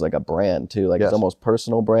more as like a brand too. Like, it's almost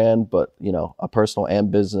personal brand, but, you know, a personal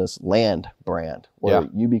and business land brand, where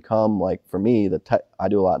you become, like, for me, I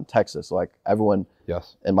do a lot in Texas. Like, everyone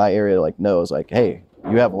in my area, like, knows, like, hey,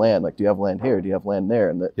 you have land. Like, do you have land here? Do you have land there?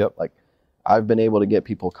 And like, I've been able to get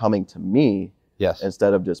people coming to me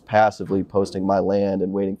instead of just passively posting my land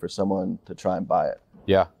and waiting for someone to try and buy it.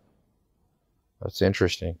 Yeah. That's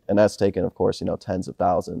interesting. And that's taken, of course, you know, tens of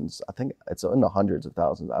thousands. I think it's in the hundreds of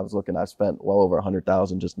thousands. I've spent well over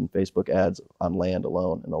 100,000 just in Facebook ads on land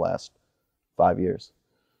alone in the last 5 years.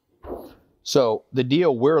 So the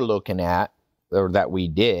deal we're looking at, or that we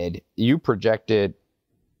did, you projected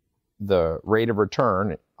the rate of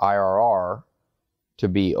return, IRR, to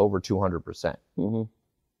be over 200%,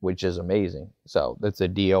 which is amazing. So that's a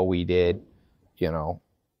deal we did, you know,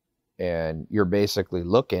 and you're basically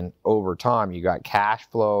looking over time. You got cash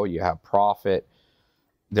flow, you have profit.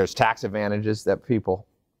 There's tax advantages that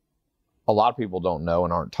a lot of people don't know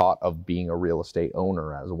and aren't taught of being a real estate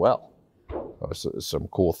owner as well. So some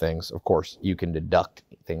cool things. Of course, you can deduct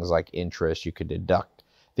things like interest. You could deduct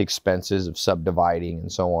the expenses of subdividing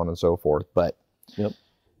and so on and so forth. But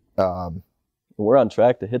we're on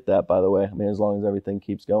track to hit that, by the way. I mean, as long as everything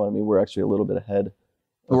keeps going. I mean, we're actually a little bit ahead.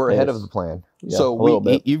 We're ahead of the plan. Yeah, so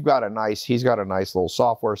he's got a nice little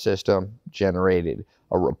software system, generated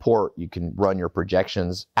a report. You can run your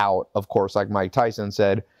projections out. Of course, like Mike Tyson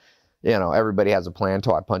said, you know, everybody has a plan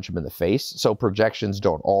until I punch him in the face. So projections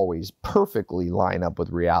don't always perfectly line up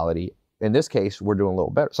with reality. In this case, we're doing a little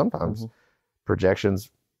better. Sometimes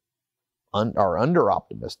projections are under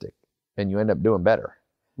optimistic, and you end up doing better.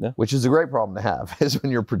 Which is a great problem to have, is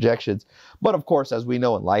when your projections. But of course, as we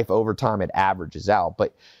know in life, over time it averages out.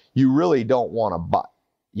 But you really don't want to buy.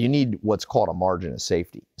 You need what's called a margin of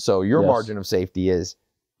safety. So your margin of safety is,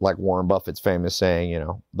 like Warren Buffett's famous saying, you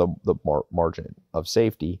know, the margin of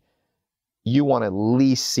safety. You want to at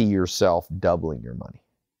least see yourself doubling your money.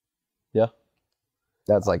 Yeah.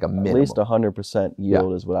 That's like a minimum. At least 100%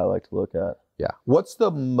 yield is what I like to look at. Yeah. What's the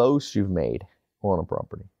most you've made on a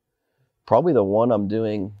property? Probably the one I'm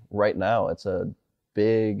doing right now. It's a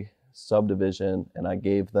big subdivision, and I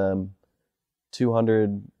gave them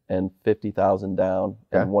 $250,000 down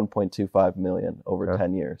and $1.25 million over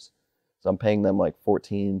 10 years. So I'm paying them like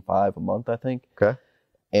 $14,500 a month, I think. Okay.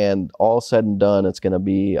 And all said and done, it's going to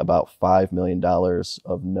be about $5 million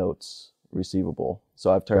of notes receivable.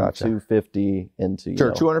 So I've turned 250 into,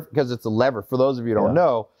 sure, 200, because it's a lever. For those of you who don't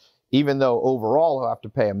know, even though overall he'll have to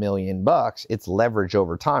pay $1 million, it's leverage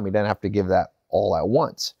over time. He doesn't have to give that all at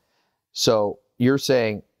once. So you're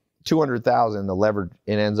saying 200,000, the leverage,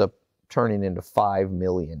 it ends up turning into 5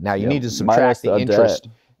 million. Now you need to subtract the interest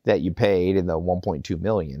that you paid in the 1.2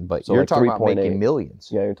 million, but so you're like talking about making millions.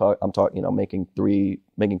 Yeah, I'm talking, you know, making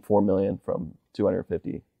 4 million from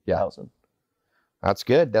 250,000. That's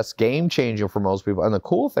good. That's game changing for most people. And the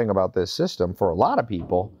cool thing about this system for a lot of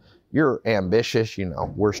people you're ambitious, you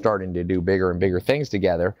know, we're starting to do bigger and bigger things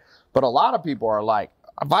together. But a lot of people are like,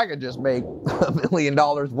 if I could just make $1 million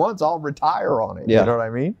once, I'll retire on it. Yeah. You know what I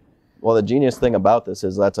mean? Well, the genius thing about this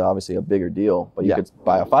is that's obviously a bigger deal, but you could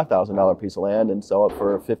buy a $5,000 piece of land and sell it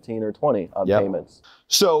for 15 or 20 on payments.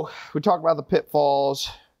 So we talked about the pitfalls.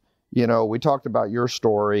 You know, we talked about your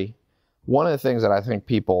story. One of the things that I think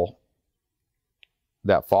people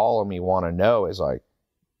that follow me want to know is like,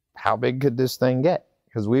 how big could this thing get?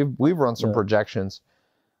 Because we've run some projections.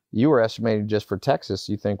 You were estimating just for Texas,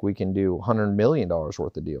 you think we can do $100 million worth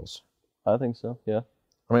of deals? I think so, yeah.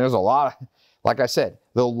 I mean, there's a lot of, like I said,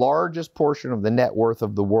 the largest portion of the net worth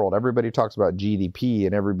of the world. Everybody talks about GDP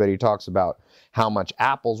and everybody talks about how much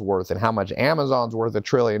Apple's worth and how much Amazon's worth $1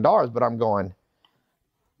 trillion. But I'm going,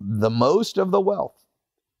 the most of the wealth,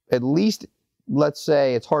 at least, let's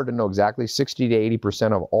say, it's hard to know exactly, 60 to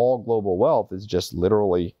 80% of all global wealth is just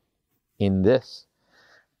literally in this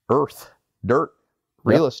earth, dirt,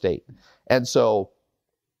 real estate. And so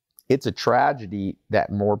it's a tragedy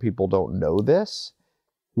that more people don't know this.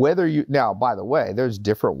 Whether you, now, by the way, there's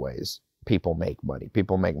different ways people make money.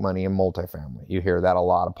 People make money in multifamily. You hear that a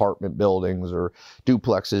lot, apartment buildings or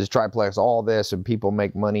duplexes, triplex, all this, and people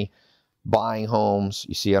make money buying homes.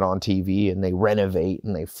 You see it on TV and they renovate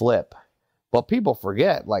and they flip. But people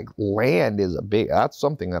forget, like, land is that's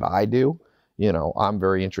something that I do. You know, I'm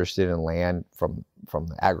very interested in land from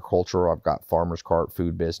the agriculture. I've got farmer's cart,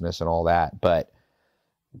 food business and all that. But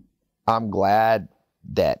I'm glad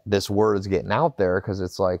that this word is getting out there because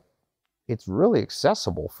it's like, it's really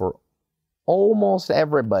accessible for almost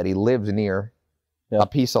everybody lives near a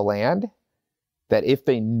piece of land that if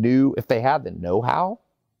they had the know-how,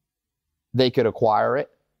 they could acquire it,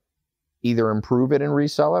 either improve it and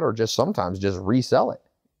resell it, or just sometimes just resell it.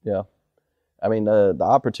 Yeah. I mean, the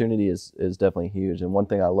opportunity is definitely huge. And one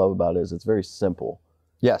thing I love about it is it's very simple.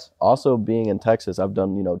 Yes. Also, being in Texas, I've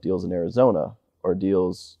done, you know, deals in Arizona or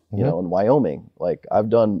deals, you know, in Wyoming. Like, I've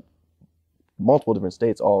done multiple different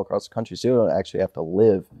states all across the country. So you don't actually have to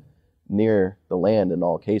live near the land in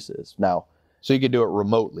all cases. Now, so you could do it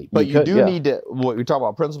remotely, but you do need to, what we talk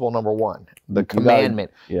about, principle number one, the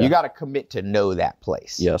commandment. You got to commit to know that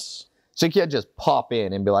place. Yes. So you can't just pop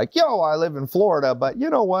in and be like, yo, I live in Florida, but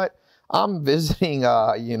you know what? I'm visiting,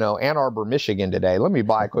 you know, Ann Arbor, Michigan today. Let me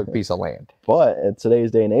buy a quick piece of land. But in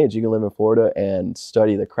today's day and age, you can live in Florida and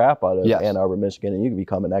study the crap out of Ann Arbor, Michigan, and you can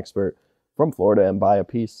become an expert from Florida and buy a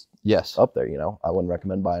piece up there. You know, I wouldn't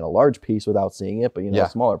recommend buying a large piece without seeing it, but, you know, a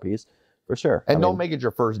smaller piece for sure. And don't make it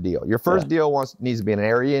your first deal. Your first deal needs to be in an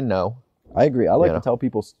area you know. I agree. I like to tell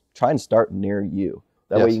people, try and start near you.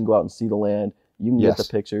 That way you can go out and see the land. You can get the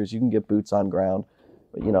pictures. You can get boots on ground.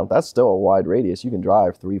 But, you know, that's still a wide radius. You can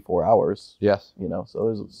drive 3-4 hours. Yes. You know, so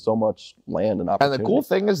there's so much land and opportunity. And the cool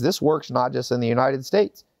thing is this works not just in the United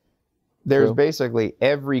States. There's basically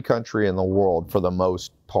every country in the world, for the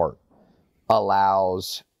most part,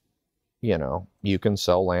 allows, you know, you can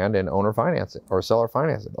sell land and owner finance it or seller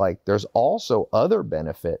finance it. Like, there's also other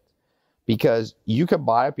benefit because you can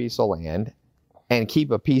buy a piece of land and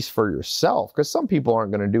keep a piece for yourself, because some people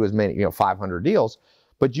aren't going to do as many, you know, 500 deals.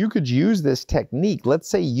 But you could use this technique. Let's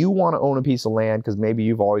say you want to own a piece of land because maybe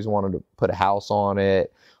you've always wanted to put a house on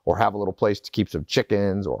it or have a little place to keep some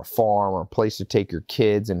chickens or a farm or a place to take your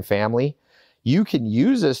kids and family. You can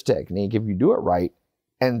use this technique if you do it right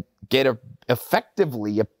and get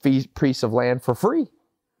effectively a piece of land for free.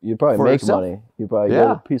 You probably make money. You probably get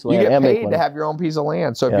a piece of land and make money. You get paid to have your own piece of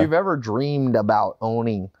land. So if you've ever dreamed about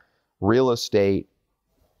owning real estate,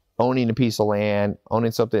 owning a piece of land,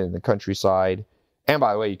 owning something in the countryside, and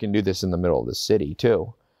by the way, you can do this in the middle of the city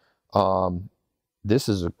too. This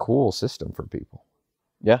is a cool system for people.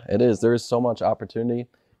 Yeah, it is. There is so much opportunity.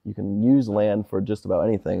 You can use land for just about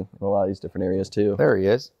anything in a lot of these different areas too. There he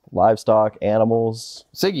is. Livestock, animals.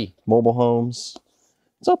 Siggy. Mobile homes.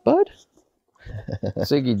 What's up, bud?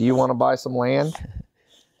 Siggy, do you want to buy some land?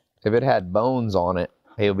 If it had bones on it,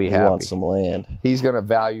 he'll be happy. He wants some land. He's going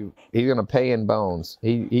to pay in bones.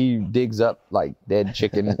 He digs up like dead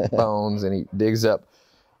chicken bones, and he digs up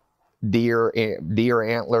deer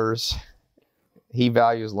antlers. He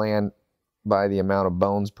values land by the amount of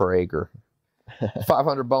bones per acre.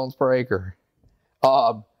 500 bones per acre.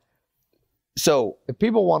 So if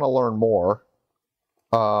people want to learn more,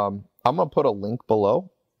 I'm going to put a link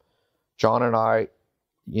below. Jon and I,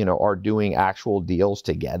 you know, are doing actual deals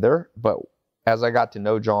together, but as I got to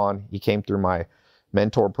know Jon, he came through my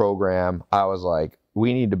mentor program. I was like,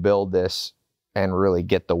 we need to build this and really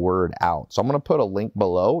get the word out. So I'm going to put a link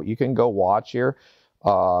below. You can go watch here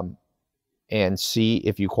and see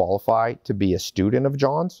if you qualify to be a student of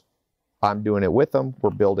Jon's. I'm doing it with him.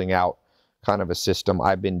 We're building out kind of a system.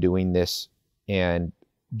 I've been doing this, and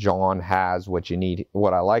Jon has what you need.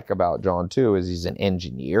 What I like about Jon too is he's an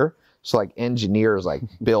engineer. So like engineers like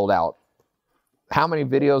build out. How many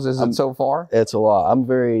videos is it so far? It's a lot. I'm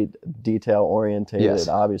very detail orientated, Yes.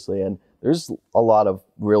 obviously, and there's a lot of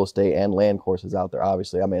real estate and land courses out there.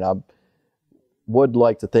 Obviously, I mean, I would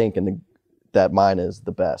like to think that mine is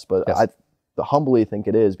the best, but Yes. I humbly think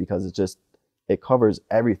it is because it covers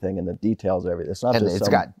everything and the details of everything. It's not And just it's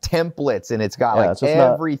got templates and it's got Yeah, like it's just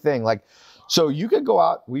everything. Like, so you could go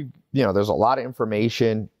out. There's a lot of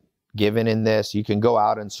information given in this. You can go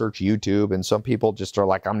out and search YouTube, and some people just are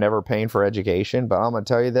like, I'm never paying for education. But I'm going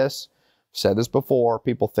to tell you this. I've said this before.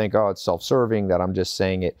 People think, oh, it's self-serving, that I'm just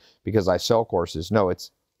saying it because I sell courses. No,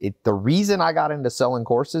 the reason I got into selling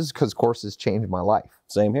courses because courses changed my life.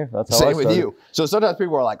 Same here. That's how Same I with started. you. So sometimes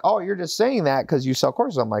people are like, oh, you're just saying that because you sell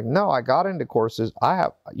courses. I'm like, no, I got into courses.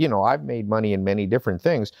 I've made money in many different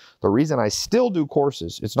things. The reason I still do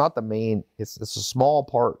courses, it's not the main, it's a small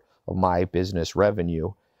part of my business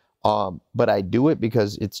revenue. But I do it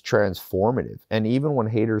because it's transformative. And even when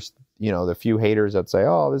haters, the few haters that say,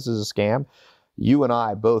 oh, this is a scam, you and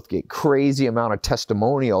I both get crazy amount of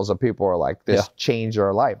testimonials of people who are like, this changed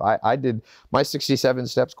our life. I did my 67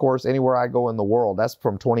 steps course anywhere I go in the world. That's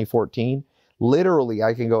from 2014. Literally,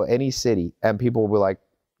 I can go any city and people will be like,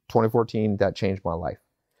 2014, that changed my life.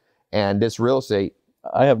 And this real estate.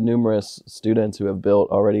 I have numerous students who have built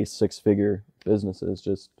already 6-figure businesses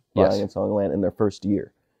just buying and selling land in their first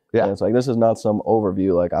year. Yeah. And it's like, this is not some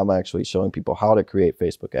overview. Like, I'm actually showing people how to create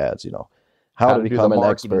Facebook ads, how to become an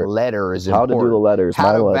expert. Letter is how important. To do the letters.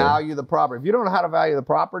 How to value the property. If you don't know how to value the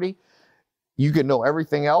property, you can know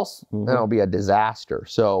everything else, and it'll be a disaster.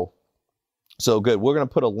 So good. We're going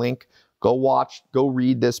to put a link. Go watch, go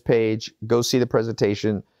read this page, go see the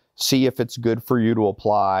presentation, see if it's good for you to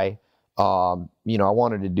apply. I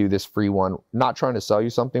wanted to do this free one, not trying to sell you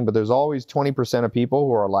something, but there's always 20% of people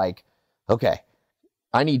who are like, okay,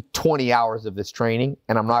 I need 20 hours of this training,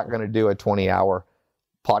 and I'm not going to do a 20-hour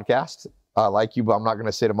podcast. I like you, but I'm not going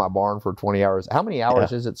to sit in my barn for 20 hours. How many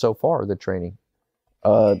hours is it so far, the training?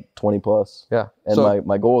 20 plus. Yeah. And so,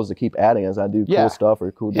 my goal is to keep adding as I do cool stuff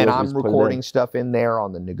or cool deals. And I'm recording stuff in there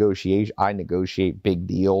on the negotiation. I negotiate big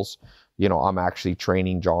deals. I'm actually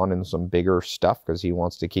training Jon in some bigger stuff because he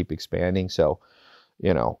wants to keep expanding. So,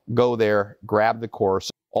 go there, grab the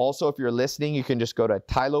course. Also, if you're listening, you can just go to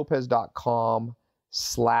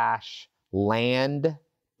tailopez.com/land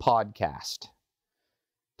podcast.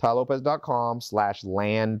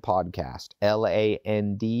 tailopez.com/land podcast.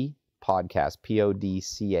 LAND podcast.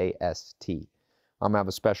 PODCAST. I'm gonna have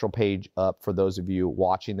a special page up for those of you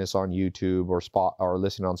watching this on YouTube or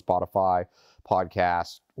listening on Spotify,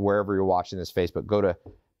 podcast, wherever you're watching this, Facebook. Go to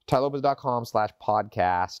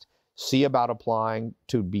tailopez.com/podcast. See about applying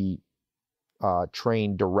to be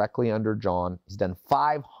trained directly under Jon. He's done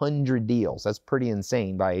 500 deals. That's pretty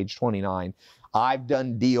insane by age 29. I've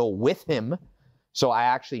done deal with him. So I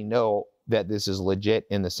actually know that this is legit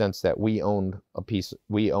in the sense that we own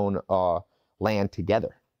land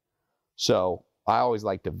together. So I always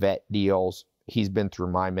like to vet deals. He's been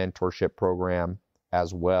through my mentorship program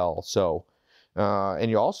as well. So,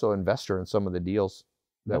 and you're also an investor in some of the deals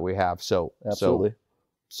that we have. So, absolutely.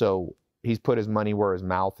 So he's put his money where his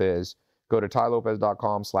mouth is. Go to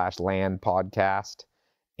tailopez.com/land podcast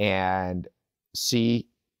and see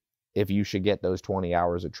if you should get those 20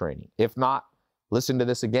 hours of training. If not, listen to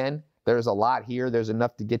this again. There's a lot here. There's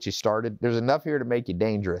enough to get you started. There's enough here to make you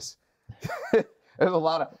dangerous. There's a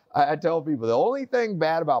lot of, I tell people, the only thing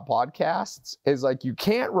bad about podcasts is like you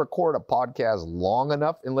can't record a podcast long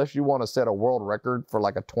enough unless you want to set a world record for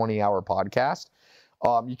like a 20-hour podcast.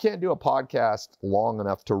 You can't do a podcast long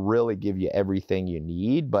enough to really give you everything you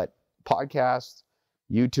need, but podcasts,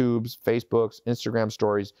 YouTubes, Facebooks, Instagram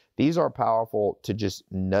stories, these are powerful to just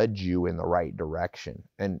nudge you in the right direction.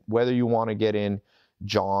 And whether you want to get in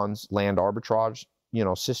Jon's land arbitrage,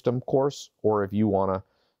 system course, or if you want to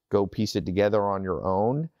go piece it together on your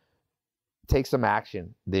own, take some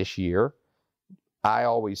action this year. I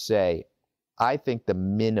always say, I think the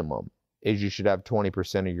minimum is you should have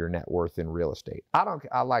 20% of your net worth in real estate.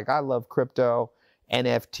 I love crypto,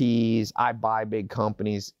 NFTs, I buy big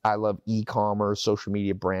companies, I love e-commerce, social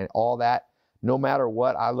media brand, all that. No matter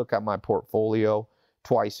what, I look at my portfolio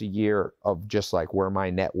twice a year of just like where my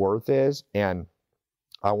net worth is, and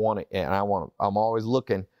I'm always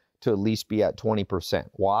looking to at least be at 20%.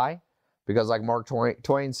 Why? Because like Mark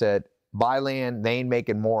Twain said, buy land, they ain't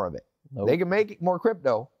making more of it. Nope. They can make more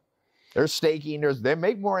crypto. They're staking, they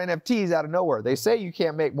make more NFTs out of nowhere. They say you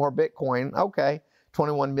can't make more Bitcoin. Okay,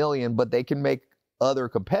 21 million, but they can make other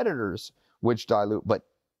competitors, which dilute. But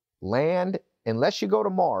land, unless you go to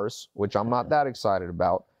Mars, which I'm not that excited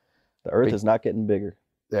about. The Earth is not getting bigger.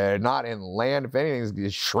 They're not in land. If anything,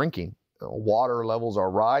 is shrinking. Water levels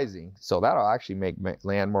are rising. So that'll actually make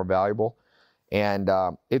land more valuable. And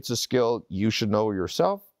it's a skill you should know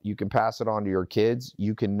yourself. You can pass it on to your kids.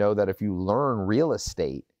 You can know that if you learn real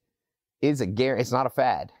estate, it's not a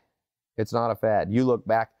fad. It's not a fad. You look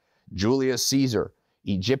back, Julius Caesar,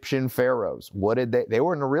 Egyptian pharaohs. What did they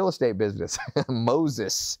were in the real estate business.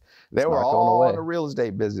 Moses, they were all in the real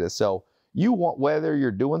estate business. So you want, whether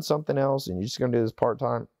you're doing something else and you're just going to do this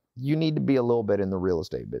part-time, you need to be a little bit in the real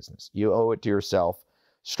estate business. You owe it to yourself.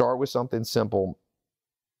 Start with something simple.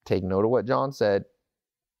 Take note of what Jon said.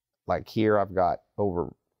 Like here, I've got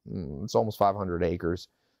over, it's almost 500 acres.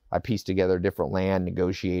 I pieced together different land,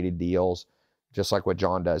 negotiated deals, just like what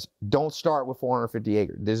Jon does. Don't start with 450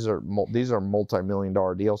 acres. These are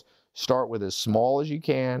multi-million-dollar deals. Start with as small as you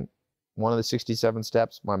can. One of the 67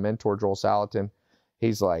 steps, my mentor, Joel Salatin,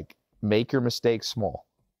 he's like, make your mistakes small.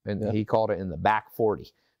 And he called it in the back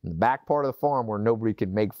 40. In the back part of the farm where nobody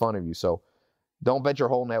can make fun of you. So don't bet your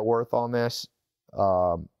whole net worth on this,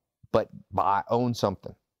 but own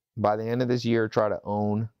something. By the end of this year, try to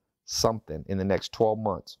own something in the next 12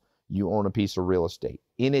 months. You own a piece of real estate.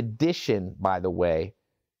 In addition, by the way,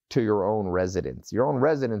 to your own residence. Your own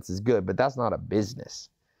residence is good, but that's not a business.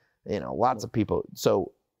 You know, lots of people.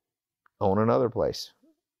 So own another place.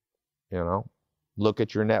 You know, look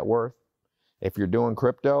at your net worth. If you're doing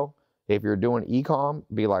crypto, if you're doing e-com,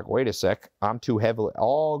 be like, wait a sec, I'm too heavily.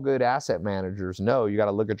 All good asset managers know you got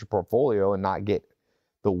to look at your portfolio and not get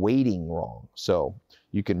the weighting wrong. So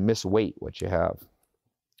you can misweight what you have.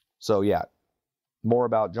 So yeah, more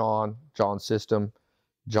about Jon, Jon's system,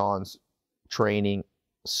 Jon's training,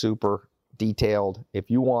 super detailed.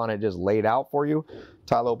 If you want it just laid out for you,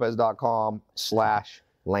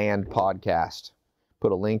 tailopez.com/land podcast.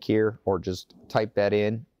 Put a link here or just type that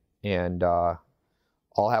in, and I'll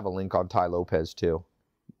have a link on Tai Lopez too,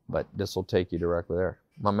 but this will take you directly there.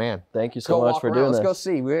 My man. Thank you so much for doing this. Let's go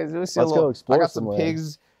see. Let's go explore. I got some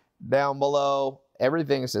pigs down below.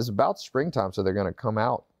 Everything is about springtime, so they're going to come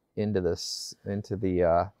out into the.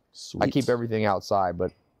 Sweet. I keep everything outside,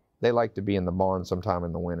 but they like to be in the barn sometime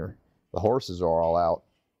in the winter. The horses are all out.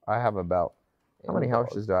 I have about, how many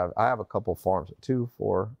horses do I have? I have a couple farms. 2,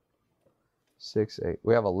 4, 6, 8.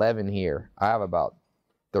 We have 11 here. I have about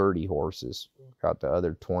 30 horses. Got the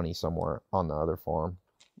other 20 somewhere on the other farm.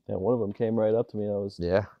 Yeah, one of them came right up to me. I was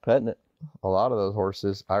petting it. A lot of those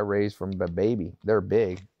horses I raised from a baby. They're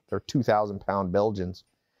big. They're 2,000-pound Belgians.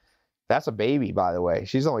 That's a baby, by the way.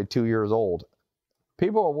 She's only 2 years old.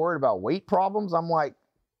 People are worried about weight problems. I'm like,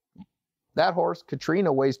 that horse,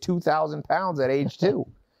 Katrina, weighs 2,000 pounds at age 2.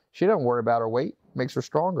 She doesn't worry about her weight. Makes her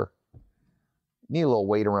stronger. Need a little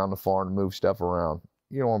weight around the farm to move stuff around.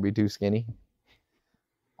 You don't want to be too skinny.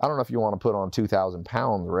 I don't know if you want to put on 2,000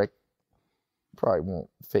 pounds, Rick. Probably won't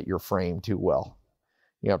fit your frame too well.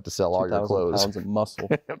 You have to sell all your clothes. 2,000 pounds of muscle.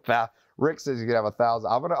 Rick says you could have 1,000.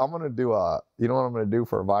 I'm gonna do you know what I'm gonna do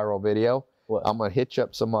for a viral video? What? I'm gonna hitch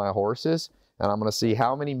up some of my horses, and I'm gonna see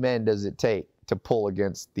how many men does it take to pull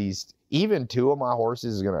against these. Even 2 of my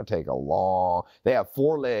horses is gonna take a long. They have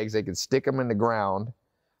 4 legs. They can stick them in the ground.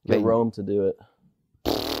 Get Rome to do it.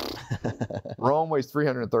 Rome weighs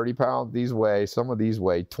 330 pounds. Some of these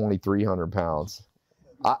weigh 2,300 pounds.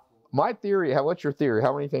 My theory, what's your theory?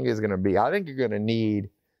 How many think is going to be? I think you're going to need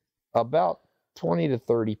about 20 to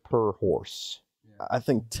 30 per horse. I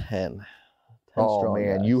think 10. Oh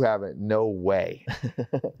man, guys. You haven't, no way.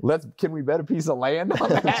 Can we bet a piece of land on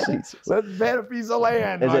that? Let's bet a piece of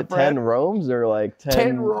land. Is it friend. 10 roams or like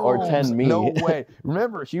 10 roams, or 10 me? No way.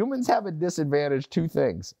 Remember, humans have a disadvantage, 2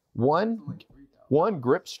 things. One,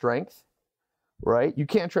 grip strength, right? You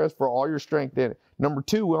can't transfer all your strength in. Number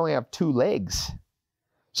 2, we only have 2 legs.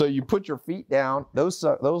 So you put your feet down. Those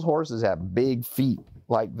horses have big feet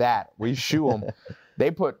like that. We shoe them. They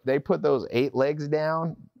put those 8 legs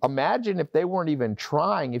down. Imagine if they weren't even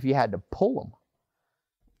trying, if you had to pull them.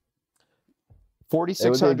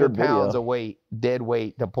 4,600 pounds of weight, dead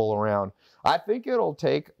weight to pull around. I think it'll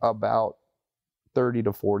take about 30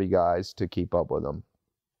 to 40 guys to keep up with them.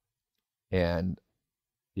 And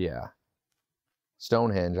yeah,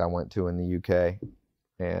 Stonehenge I went to in the UK.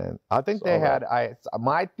 And I think they had,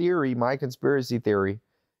 my conspiracy theory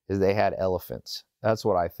is they had elephants. That's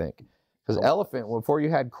what I think. Because before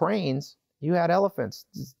you had cranes, you had elephants.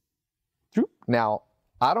 Now,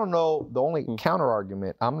 I don't know, the only counter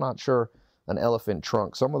argument, I'm not sure an elephant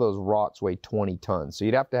trunk, some of those rocks weigh 20 tons. So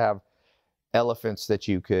you'd have to have elephants that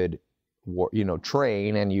you could,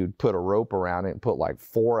 train, and you'd put a rope around it and put like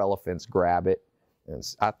 4 elephants, grab it. And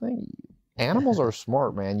I think Animals are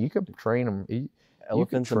smart, man. You could train them.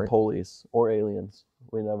 Elephants and police or aliens.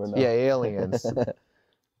 We never know. Yeah, aliens.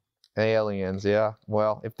 Aliens, yeah.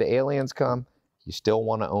 Well, if the aliens come, you still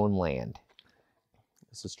want to own land.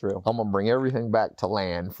 This is true. I'm going to bring everything back to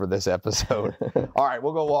land for this episode. All right,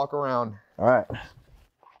 we'll go walk around. All right.